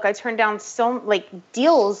this book, I turned down so like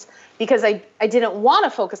deals because I didn't want to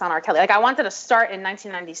focus on R. Kelly. Like I wanted to start in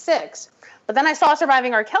 1996, but then I saw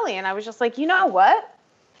Surviving R. Kelly, and I was just like, you know what?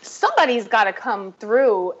 Somebody's got to come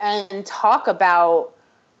through and talk about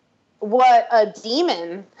what a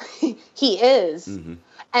demon he is, mm-hmm.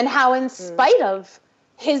 and how, in spite of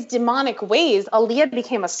his demonic ways, Aaliyah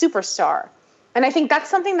became a superstar. And I think that's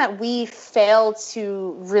something that we fail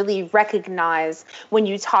to really recognize when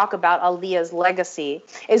you talk about Aaliyah's legacy,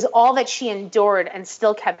 is all that she endured and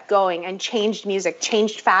still kept going and changed music,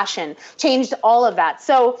 changed fashion, changed all of that.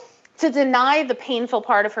 So to deny the painful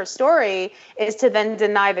part of her story is to then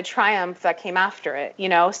deny the triumph that came after it,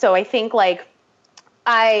 So I think like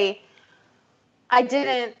I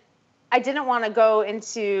didn't want to go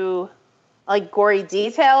into like gory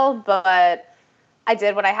detail, but I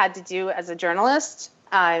did what I had to do as a journalist,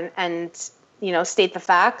 and state the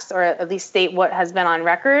facts, or at least state what has been on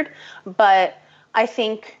record. But I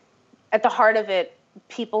think at the heart of it,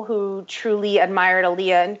 people who truly admired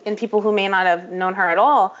Aaliyah and people who may not have known her at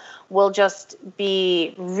all will just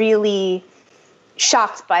be really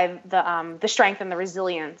shocked by the strength and the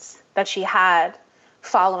resilience that she had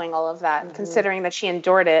following all of that, and considering that she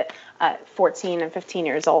endured it at 14 and 15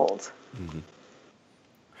 years old. Mm-hmm.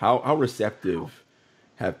 How receptive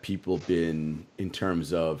have people been in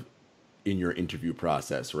terms of in your interview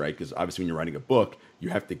process, right? Because obviously when you're writing a book, you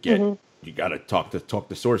have to get, you got to talk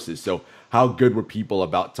to sources. So how good were people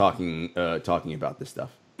about talking about this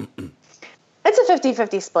stuff? It's a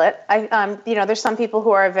 50-50 split. There's some people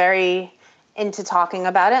who are very into talking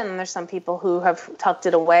about it, and there's some people who have tucked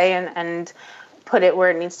it away and put it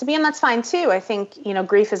where it needs to be, and that's fine too. I think, you know,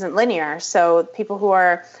 grief isn't linear. So people who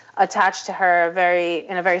are attached to her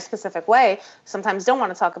in a very specific way sometimes don't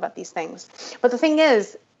want to talk about these things. But the thing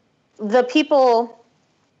is, the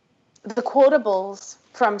quotables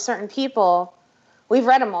from certain people, we've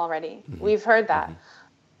read them already. Mm-hmm. We've heard that.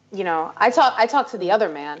 Mm-hmm. You know, I talk to the other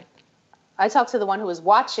man. I talk to the one who was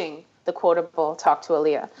watching the quotable talk to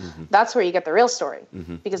Aaliyah. Mm-hmm. That's where you get the real story.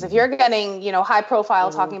 Mm-hmm. Because if you're getting, you know, high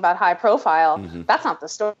profile talking about high profile, that's not the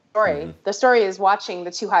story. Mm-hmm. The story is watching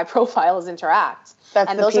the two high profiles interact. That's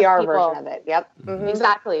and the PR version of it. Yep. Mm-hmm.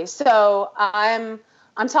 Exactly. So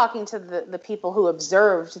I'm talking to the people who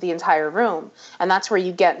observed the entire room. And that's where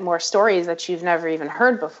you get more stories that you've never even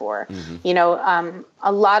heard before. Mm-hmm. You know,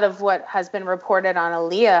 a lot of what has been reported on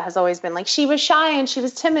Aaliyah has always been like, she was shy and she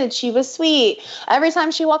was timid. She was sweet. Every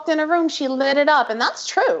time she walked in a room, she lit it up. And that's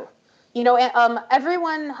true. You know,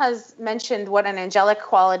 everyone has mentioned what an angelic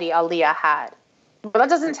quality Aaliyah had. But that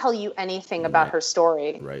doesn't tell you anything about her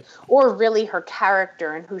story or really her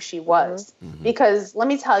character and who she was. Mm-hmm. Because let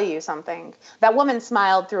me tell you something. That woman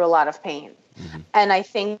smiled through a lot of pain. Mm-hmm. And I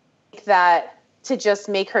think that to just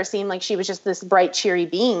make her seem like she was just this bright, cheery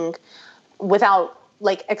being without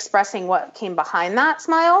like expressing what came behind that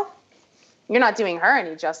smile, you're not doing her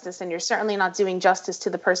any justice. And you're certainly not doing justice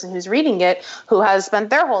to the person who's reading it, who has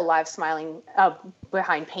spent their whole life smiling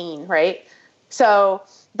behind pain, right? So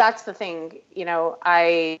that's the thing, you know,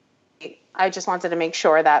 I just wanted to make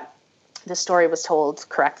sure that the story was told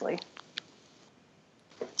correctly.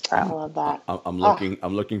 I love that. I'm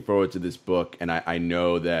looking forward to this book, and I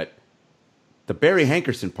know that the Barry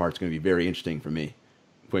Hankerson part's going to be very interesting for me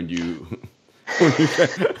when we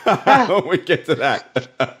get to that.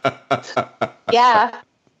 Yeah.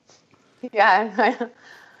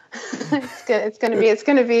 It's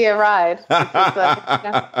gonna be a ride.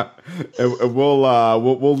 And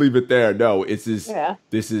we'll leave it there. No, this is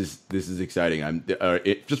exciting. I'm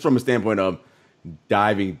just from a standpoint of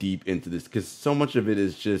diving deep into this, because so much of it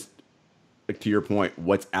is just like, to your point,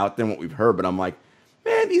 what's out there and what we've heard. But I'm like,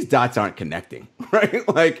 man, these dots aren't connecting, right?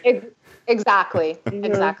 Like exactly.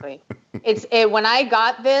 When I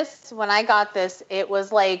got this, it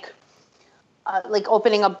was like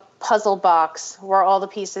opening a puzzle box where all the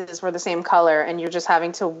pieces were the same color and you're just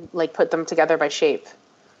having to like put them together by shape.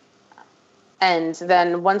 And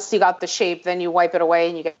then once you got the shape, then you wipe it away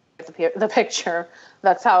and you get the picture.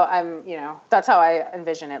 That's how I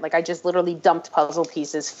envision it. Like I just literally dumped puzzle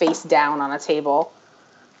pieces face down on a table.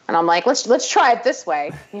 And I'm like, let's try it this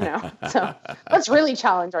way, you know. So let's really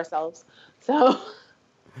challenge ourselves. So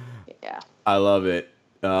yeah. I love it.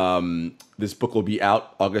 This book will be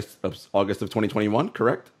out August of 2021,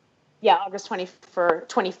 correct? Yeah, August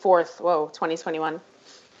 24th. Whoa, 2021.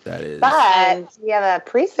 That is. But you have a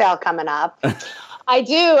pre-sale coming up. I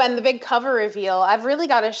do, and the big cover reveal. I've really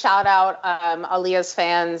got to shout out Aaliyah's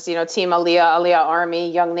fans. You know, Team Aaliyah, Aaliyah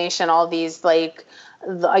Army, Young Nation, all these like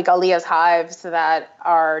Aaliyah's hives that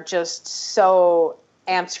are just so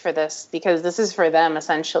amped for this, because this is for them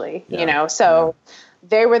essentially. Yeah. You know, so. Yeah.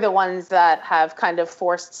 They were the ones that have kind of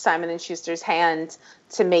forced Simon & Schuster's hand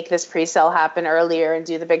to make this pre-sale happen earlier and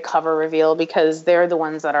do the big cover reveal, because they're the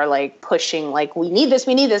ones that are like pushing, like, we need this,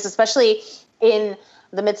 especially in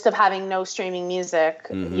the midst of having no streaming music,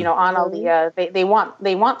 you know, on Aaliyah.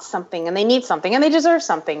 They want something, and they need something, and they deserve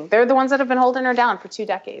something. They're the ones that have been holding her down for 2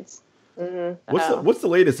 decades. Mm-hmm. What's the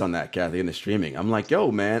latest on that, Kathy, in the streaming? I'm like,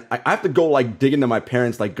 yo, man, I have to go like dig into my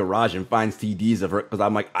parents' like garage and find CDs of her, because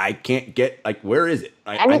I'm like, I can't get, like, where is it?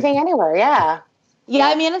 Anywhere, yeah. Yeah,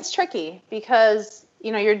 I mean, it's tricky because,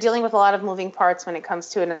 you know, you're dealing with a lot of moving parts when it comes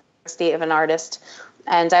to an estate of an artist.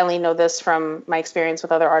 And I only know this from my experience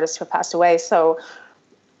with other artists who have passed away. So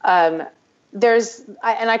I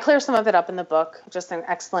clear some of it up in the book, just an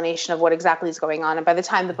explanation of what exactly is going on. And by the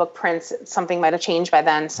time the book prints, something might have changed by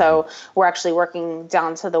then. So we're actually working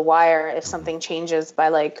down to the wire if something changes by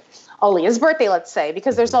like Aaliyah's birthday, let's say,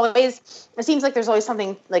 because it seems like there's always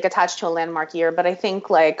something like attached to a landmark year. But I think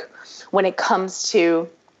like when it comes to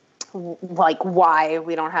like why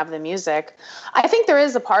we don't have the music, I think there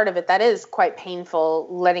is a part of it that is quite painful,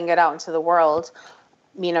 letting it out into the world.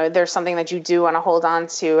 You know, there's something that you do want to hold on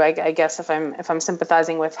to. I guess if I'm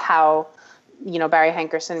sympathizing with how, you know, Barry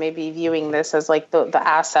Hankerson may be viewing this as like the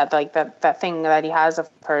asset, like that thing that he has of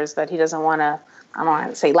hers that he doesn't want to, I don't want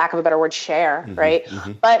to say, lack of a better word, share, right?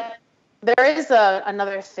 Mm-hmm. But there is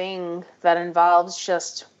another thing that involves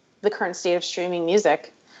just the current state of streaming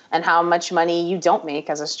music and how much money you don't make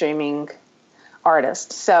as a streaming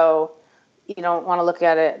artist. So you don't want to look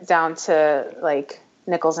at it down to like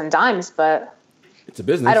nickels and dimes, but it's a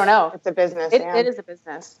business. I don't know. It's a business. It is a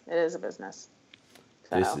business. It is a business.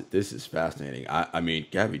 So. This is fascinating. I mean,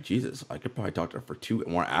 Gabby, Jesus, I could probably talk to her for 2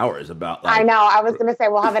 more hours about. I know. I was going to say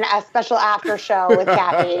we'll have a special after show with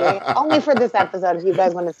Gabby, only for this episode if you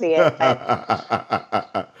guys want to see it.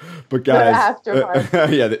 But guys, after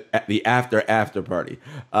party. yeah, the after party.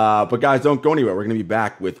 But guys, don't go anywhere. We're going to be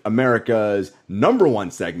back with America's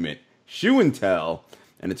 #1 segment, Shoe and Tell,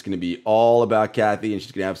 and it's going to be all about Kathy, and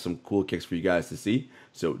she's going to have some cool kicks for you guys to see.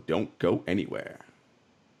 So don't go anywhere.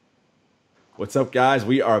 What's up, guys?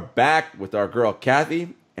 We are back with our girl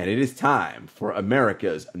Kathy, and it is time for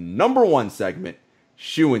America's #1 segment,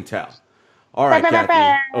 Shoe and Tell. All right,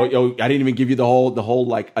 Kathy. Oh, I didn't even give you the whole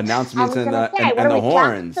like announcements and the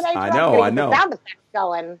horns. I know. Sound effects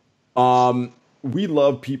going. We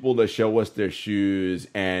love people to show us their shoes,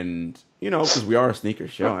 and because we are a sneaker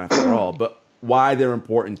show after all, but why they're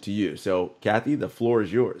important to you. So, Kathy, the floor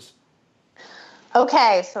is yours.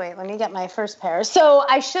 Okay, so wait, let me get my first pair. So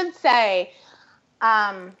I should say,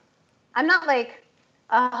 I'm not like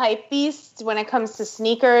a hype beast when it comes to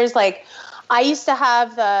sneakers. Like, I used to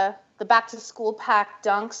have the back to school pack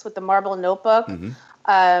Dunks with the marble notebook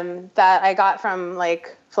that I got from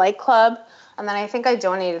like Flight Club, and then I think I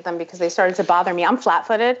donated them because they started to bother me. I'm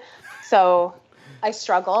flat-footed, so I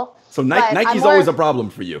struggle. So Nike's always a problem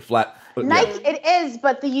for you, Nike, it is,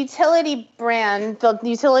 but the utility brand, the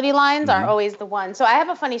utility lines are always the one. So I have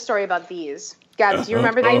a funny story about these. Gabby, do you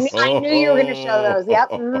remember these? I knew you were going to show those. Yep.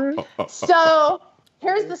 Mm-hmm. So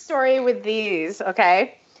here's the story with these,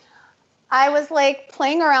 okay? I was like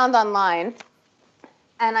playing around online,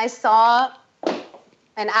 and I saw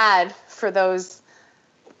an ad for those.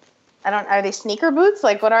 Are they sneaker boots?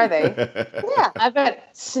 Like, what are they? Yeah, I bet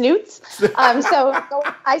snoots. So I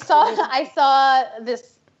saw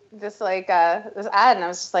this ad, and I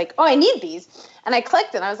was just like, oh, I need these. And I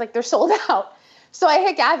clicked, and I was like, they're sold out. So I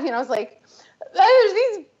hit Gabby, and I was like, there's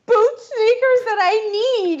these boot sneakers that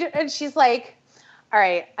I need. And she's like, all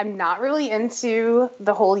right, I'm not really into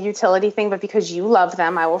the whole utility thing, but because you love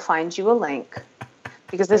them, I will find you a link.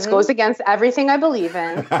 Because this goes against everything I believe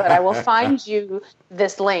in, but I will find you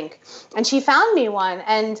this link. And she found me one,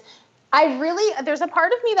 and there's a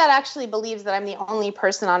part of me that actually believes that I'm the only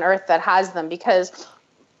person on earth that has them, because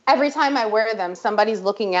every time I wear them, somebody's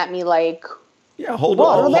looking at me like, yeah, hold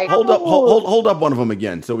up one of them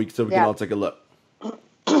again, so we can all take a look.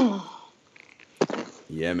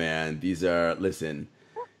 Yeah, man, these are the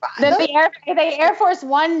Air Force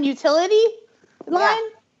One utility line.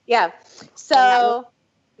 Yeah. So,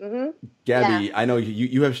 yeah. Gabby, I know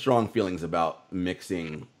you have strong feelings about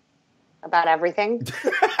mixing. About everything?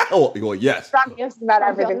 Well, yes. Strong feelings about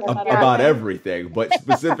everything. About everything, but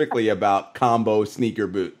specifically about combo sneaker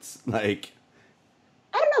boots. Like,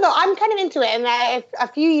 I don't know, though. I'm kind of into it. And a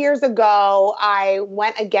few years ago, I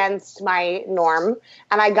went against my norm,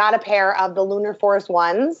 and I got a pair of the Lunar Force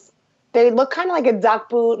ones. They look kind of like a duck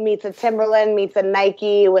boot meets a Timberland meets a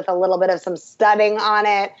Nike with a little bit of some studding on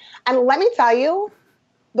it. And let me tell you,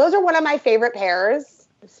 those are one of my favorite pairs.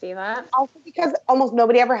 See that? Also because almost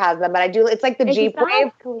nobody ever has them, but I do. It's like the Jeep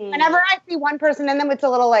Wave. Whenever I see one person in them, it's a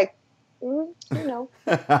little like, That's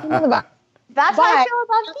how I feel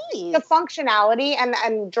about these. The functionality, and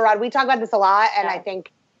Jarod, we talk about this a lot, and I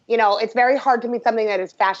think, it's very hard to meet something that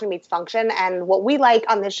is fashion meets function, and what we like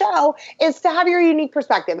on the show is to have your unique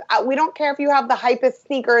perspective. We don't care if you have the hypest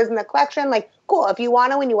sneakers in the collection, like, cool, if you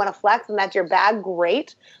want to and you want to flex and that's your bag,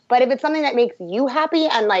 great, but if it's something that makes you happy,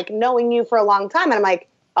 and like knowing you for a long time, and I'm like,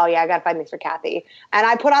 oh yeah, I gotta find these for Kathy, and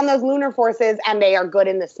I put on those Lunar Forces, and they are good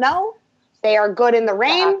in the snow, they are good in the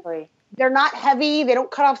rain. Exactly. They're not heavy. They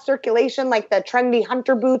don't cut off circulation like the trendy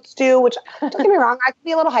hunter boots do, which, don't get me wrong, I could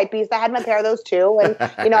be a little hypebeast. I had my pair of those too. And,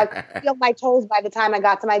 I could feel my toes by the time I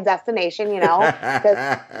got to my destination,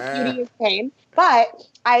 because beauty is pain. But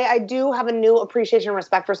I do have a new appreciation and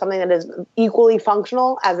respect for something that is equally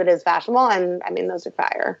functional as it is fashionable. And, I mean, those are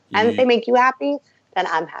fire. And if they make you happy, then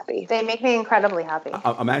I'm happy. They make me incredibly happy.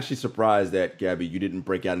 I'm actually surprised that, Gabby, you didn't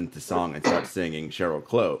break out into song and start singing Sheryl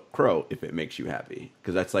Crow if it makes you happy.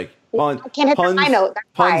 Because that's like puns. I can't hit the high note. That's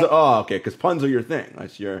puns. Oh, okay. Because puns are your thing.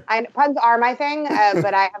 That's your. Puns are my thing,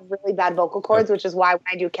 but I have really bad vocal cords, which is why when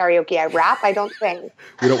I do karaoke, I rap. I don't sing.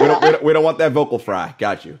 we don't want that vocal fry.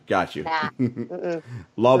 Got you. Nah.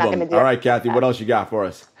 Love them. All right, Kathy. What else you got for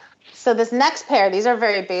us? So this next pair, these are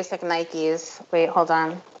very basic Nikes. Wait, hold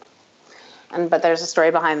on. But there's a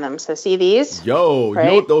story behind them. So see these? Yo, right? You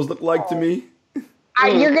know what those look like to me?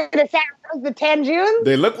 You're going to say those the Tanjunes?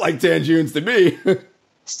 They look like Tanjunes to me.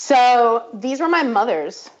 So these were my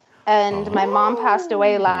mother's. And my mom passed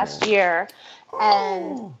away last year.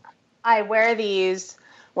 And I wear these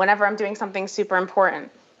whenever I'm doing something super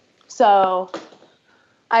important. So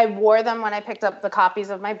I wore them when I picked up the copies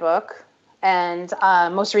of my book. And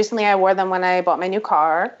most recently, I wore them when I bought my new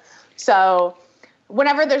car. So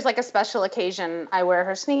whenever there's like a special occasion, I wear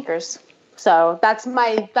her sneakers. So that's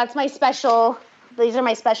my special. These are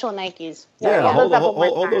my special Nikes. Yeah, hold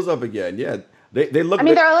those up again. Yeah, they look. I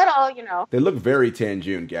mean, they're a little, you know. They look very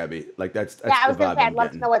Tanjune, Gabby. Like that's yeah, I was the gonna vibe say, I'm I'd love to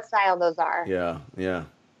getting. know what style those are. Yeah.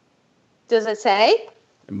 Does it say?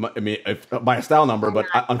 I mean, by a style number, but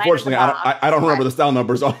unfortunately, I don't remember the style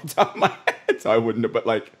numbers off the top of my head, so I wouldn't. But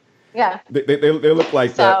like, yeah, they look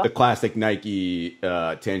like the classic Nike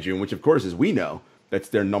Tanjune, which of course, as we know, that's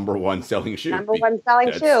their number one selling shoe. Number one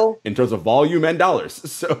selling shoe in terms of volume and dollars.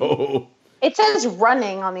 So it says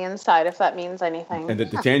running on the inside, if that means anything. And the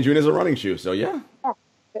Tanjune is a running shoe, so yeah.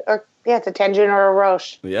 It's a Tanjune or a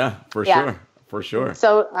Roche. Yeah, for sure. For sure.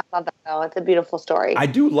 So I love that though. It's a beautiful story. I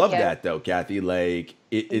do love that though, Kathy. Like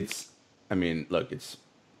it's. I mean, look, it's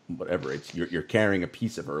whatever. It's you're carrying a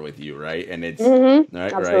piece of her with you, right? And it's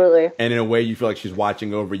absolutely. Right? And in a way, you feel like she's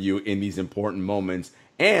watching over you in these important moments,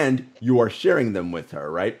 and you are sharing them with her,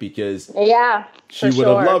 right? Because she would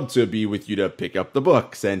have loved to be with you to pick up the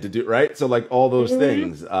books and to do right. So like all those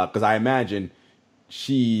things, because I imagine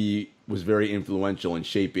she was very influential in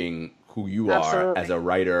shaping who you are as a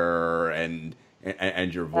writer and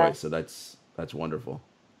your voice. So that's wonderful.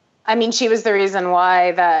 I mean, she was the reason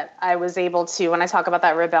why that I was able to, when I talk about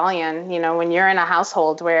that rebellion, you know, when you're in a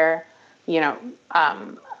household where, you know,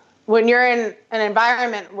 when you're in an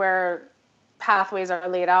environment where pathways are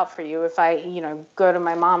laid out for you, if I, you know, go to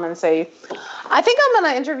my mom and say, I think I'm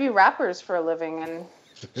going to interview rappers for a living. And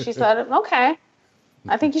she said, okay,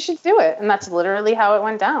 I think you should do it. And that's literally how it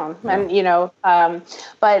went down. Yeah. And, you know,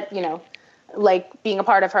 but, you know, like being a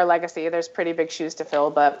part of her legacy, there's pretty big shoes to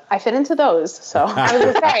fill, but I fit into those. So I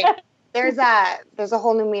was gonna say, there's a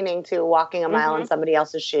whole new meaning to walking a mile in somebody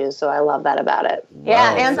else's shoes. So I love that about it.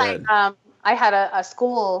 Yeah, and I had a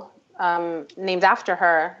school named after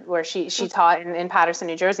her where she taught in Paterson,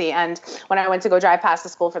 New Jersey, and when I went to go drive past the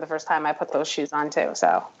school for the first time, I put those shoes on too.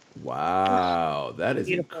 So wow, that is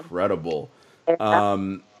incredible.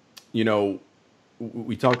 You know,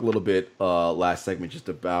 we talked a little bit last segment just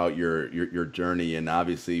about your journey, and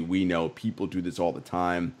obviously we know people do this all the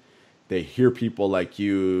time. They hear people like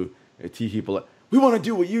you, they see people like, we want to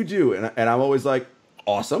do what you do, and I'm always like,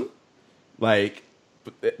 awesome. Like,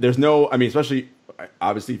 there's no, I mean, especially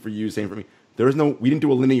obviously for you, same for me. We didn't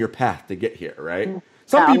do a linear path to get here, right?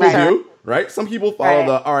 Some people do, right? Some people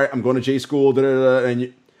follow all right, I'm going to J school,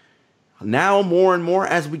 and now, more and more,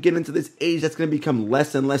 as we get into this age, that's going to become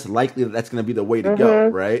less and less likely that's going to be the way to go,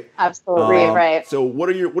 right? Absolutely, right. So,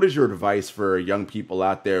 what is your advice for young people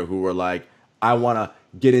out there who are like, I want to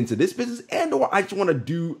get into this business, or I just want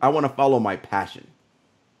to follow my passion?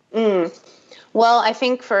 Well, I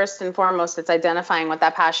think first and foremost, it's identifying what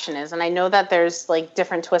that passion is, and I know that there's like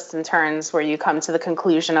different twists and turns where you come to the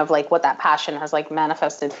conclusion of like what that passion has like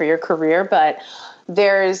manifested for your career, but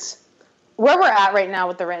there's where we're at right now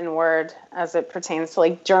with the written word as it pertains to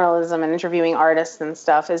like journalism and interviewing artists and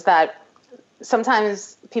stuff is that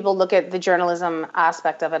sometimes people look at the journalism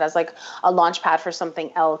aspect of it as like a launch pad for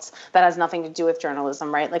something else that has nothing to do with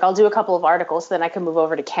journalism, right? Like I'll do a couple of articles, so then I can move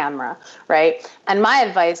over to camera, right? And my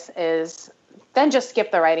advice is then just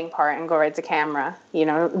skip the writing part and go right to camera, you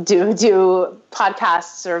know, do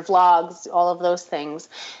podcasts or vlogs, all of those things.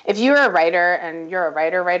 If you're a writer and you're a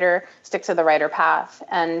writer, stick to the writer path.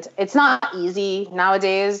 And it's not easy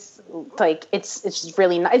nowadays. Like it's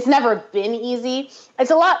really not, it's never been easy.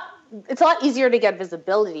 It's a lot easier to get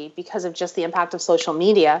visibility because of just the impact of social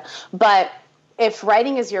media. But if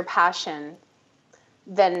writing is your passion,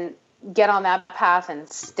 then get on that path and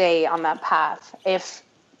stay on that path. If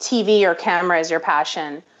TV or camera is your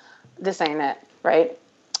passion, this ain't it, right?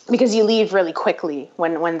 Because you leave really quickly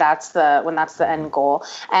when that's the end goal.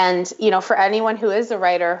 And you know, for anyone who is a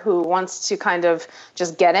writer who wants to kind of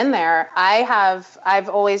just get in there, I've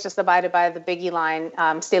always just abided by the Biggie line,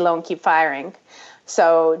 stay low and keep firing.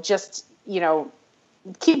 So just, you know,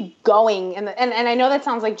 keep going. And I know that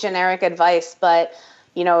sounds like generic advice, but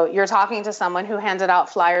you know, you're talking to someone who handed out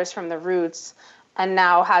flyers from the Roots and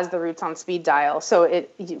now has the Roots on speed dial. So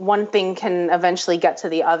one thing can eventually get to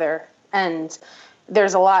the other. And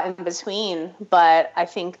there's a lot in between. But I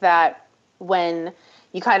think that when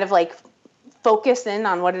you kind of like focus in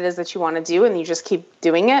on what it is that you want to do and you just keep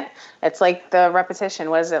doing it, it's like the repetition.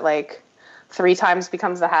 What is it, like 3 times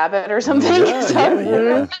becomes the habit or something?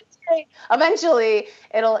 Yeah. Eventually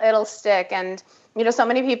it'll stick. And, you know, so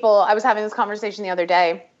many people, I was having this conversation the other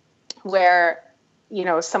day where, you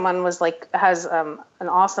know, someone was like, has an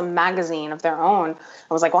awesome magazine of their own.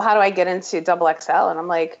 I was like, well, how do I get into XXL? And I'm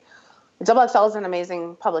like, Double XL is an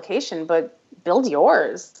amazing publication, but build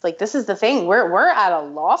yours. Like, this is the thing. We're at a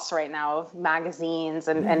loss right now of magazines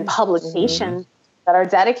and publications that are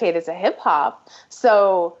dedicated to hip hop.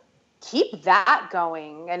 So keep that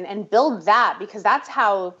going and build that, because that's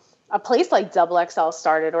how a place like Double XL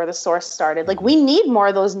started, or The Source started. Like, we need more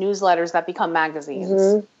of those newsletters that become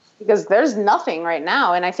magazines, because there's nothing right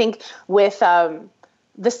now. And I think with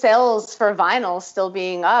the sales for vinyl still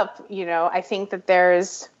being up, you know, I think that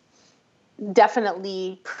there's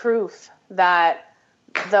definitely proof that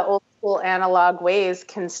the old school analog ways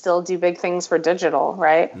can still do big things for digital,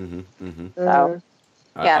 right? So,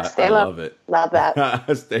 yeah, stay low. I love it. Love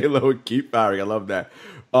that. Stay low and keep firing. I love that.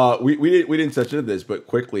 We didn't touch into this, but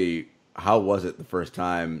quickly, how was it the first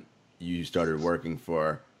time you started working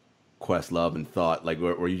for Questlove and thought, like,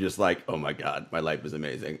 were you just like, oh my God, my life is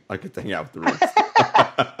amazing, I get to hang out with the Roots?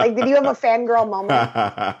 Like, did you have a fangirl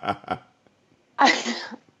moment?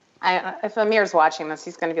 If Amir's watching this,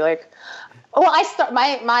 he's going to be like, well,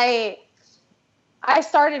 I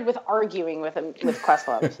started with arguing with him, with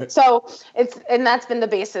Questlove. So that's been the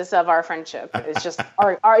basis of our friendship. It's just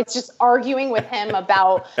it's just arguing with him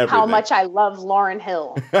about how much I love Lauryn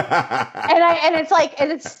Hill. and it's like,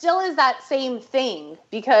 and it still is that same thing,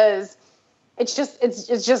 because it's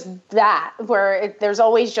just that where there's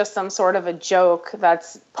always just some sort of a joke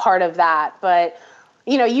that's part of that. But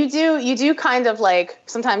you know, you do kind of like,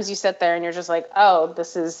 sometimes you sit there and you're just like, oh,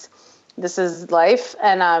 this is life.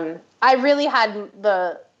 And I really had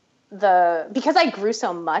the because I grew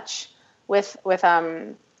so much with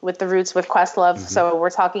the Roots, with Questlove. So we're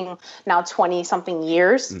talking now 20 something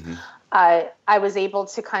years. I was able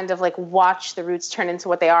to kind of like watch the Roots turn into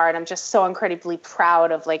what they are. And I'm just so incredibly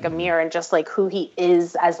proud of like Amir and just like who he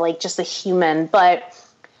is as like just a human. But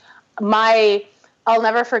I'll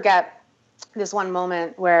never forget this one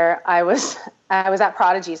moment where I was at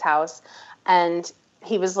Prodigy's house, and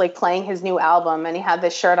he was like playing his new album, and he had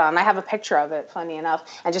this shirt on. I have a picture of it, funny enough,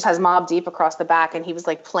 and just has Mobb Deep across the back. And he was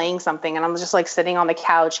like playing something, and I'm just like sitting on the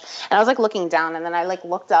couch, and I was like looking down, and then I like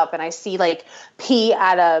looked up, and I see like P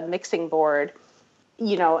at a mixing board,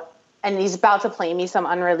 you know, and he's about to play me some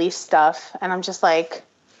unreleased stuff, and I'm just like,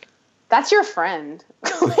 that's your friend.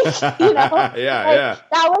 Like, you know? Yeah.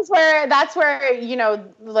 That's where, you know,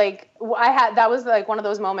 like that was like one of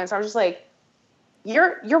those moments where I was just like,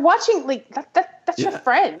 you're watching, like that's your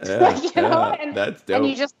friend. Yeah, like, you know, and that's dope.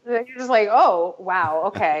 And you're just like, oh wow,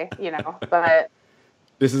 okay, you know, but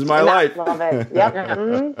this is my life. Love it.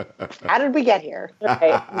 Yep. How did we get here?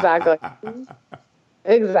 Right,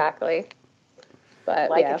 exactly. But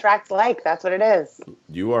like attracts like, that's what it is.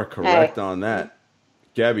 You are correct on that.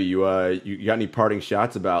 Gabby, you got any parting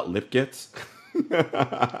shots about lip kits? Well,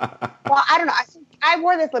 I don't know. I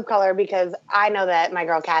wore this lip color because I know that my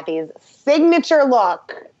girl Kathy's signature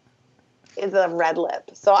look is a red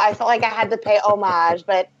lip. So I felt like I had to pay homage,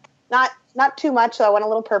 but not too much. So I went a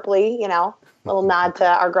little purpley, you know, a little nod to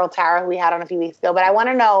our girl Tara, who we had on a few weeks ago. But I want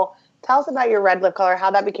to know, tell us about your red lip color,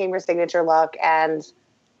 how that became your signature look, and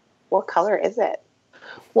what color is it?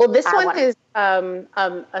 Well, this one is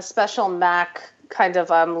a special MAC kind of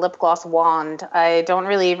lip gloss wand. I don't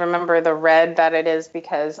really remember the red that it is,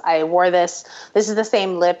 because I wore this. This is the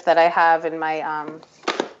same lip that I have in my, I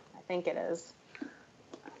think it is.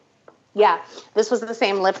 Yeah, this was the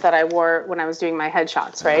same lip that I wore when I was doing my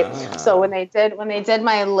headshots, right? So when they did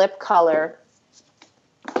my lip color,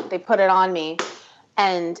 they put it on me,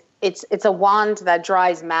 and it's a wand that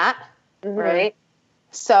dries matte, right?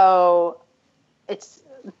 So it's,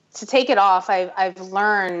 to take it off, I've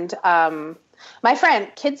learned, my friend,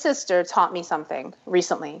 kid sister, taught me something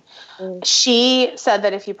recently. She said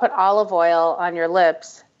that if you put olive oil on your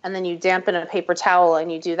lips and then you dampen a paper towel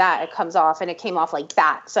and you do that, it comes off, and it came off like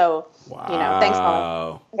that. So, you know, thanks,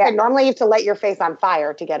 Mom. Yeah, normally you have to light your face on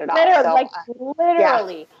fire to get it off.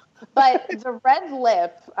 Literally. Yeah. But the red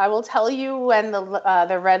lip, I will tell you when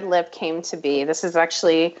the red lip came to be. This is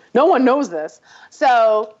actually, no one knows this.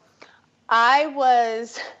 So I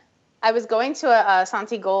was going to a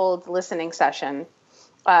Santi Gold listening session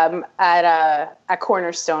at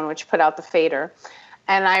Cornerstone, which put out the Fader.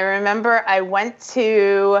 And I remember I went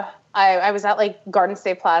to, I was at like Garden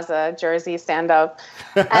State Plaza, Jersey, stand up.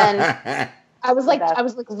 And I was like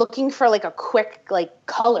looking for like a quick like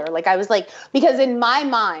color. Like I was like, because in my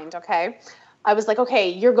mind, okay, I was like, okay,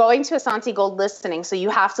 you're going to a Santi Gold listening, so you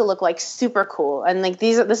have to look like super cool. And like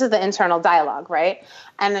this is the internal dialogue, right?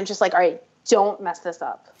 And I'm just like, all right, don't mess this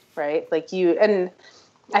up. Right? Like and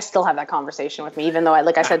I still have that conversation with me, even though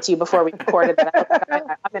I said to you before we recorded that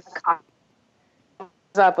I'm in the car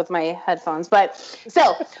up with my headphones. But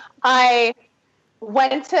so I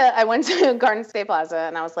went to Garden State Plaza,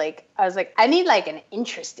 and I was like, I need like an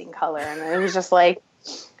interesting color, and it was just like,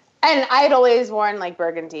 and I had always worn like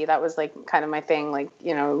burgundy. That was like kind of my thing, like,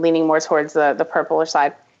 you know, leaning more towards the purplish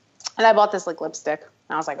side. And I bought this like lipstick,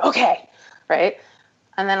 and I was like, okay, right.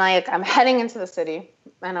 And then I'm heading into the city,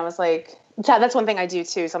 and I was like, yeah, that's one thing I do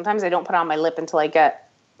too. Sometimes I don't put on my lip until I get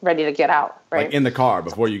ready to get out, right? Like in the car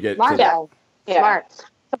before you get Smart. to yeah. Smart.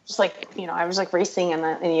 Just like, you know, I was like racing,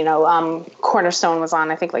 and you know, Cornerstone was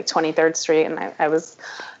on, I think, like 23rd Street, and I was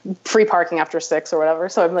free parking after 6 or whatever.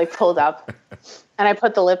 So I'm like pulled up, and I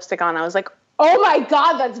put the lipstick on. I was like, oh my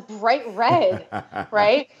God, that's bright red,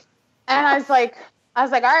 right? And I was like, all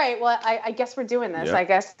right, well, I guess we're doing this. Yep. I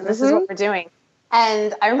guess this is what we're doing.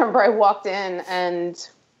 And I remember I walked in, and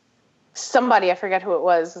somebody, I forget who it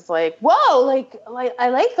was like, whoa, like I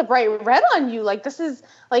like the bright red on you. Like, this is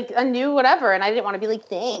like a new whatever. And I didn't want to be like,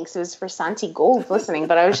 thanks. It was for Santi Gold listening.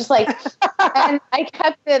 But I was just like, and I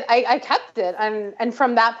kept it. I kept it. And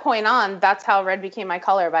from that point on, that's how red became my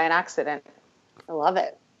color by an accident. I love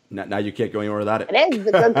it. Now you can't go anywhere without it. It is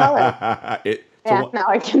a good color. Now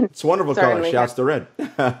I can. It's a wonderful color. Shouts to red.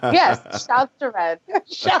 Yes, shouts to red.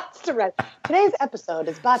 Shouts to red. Today's episode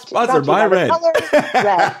is sponsored by red. Color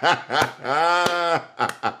red.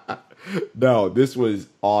 No, this was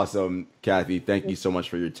awesome, Kathy. Thank you so much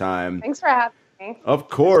for your time. Thanks for having me. Of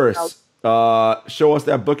course. Show us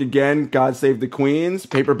that book again, God Save the Queens.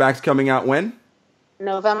 Paperback's coming out when?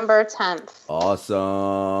 November 10th.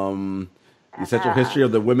 Awesome. The Essential History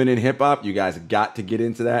of the Women in Hip Hop. You guys got to get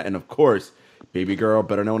into that. And of course, Baby Girl,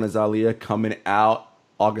 better known as Aaliyah, coming out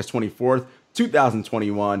August 24th,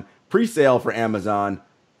 2021. Pre-sale for Amazon.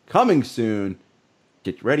 Coming soon.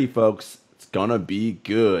 Get ready, folks. It's gonna be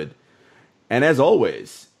good. And as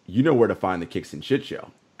always, you know where to find the Kicks and Shit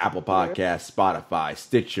Show. Apple Podcasts, Spotify,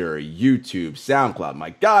 Stitcher, YouTube, SoundCloud. My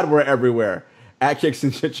God, we're everywhere. At Kicks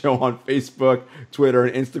and Shit Show on Facebook, Twitter,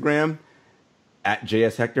 and Instagram. At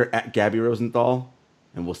JS Hector, at Gabby Rosenthal.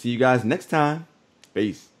 And we'll see you guys next time.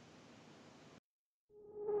 Peace.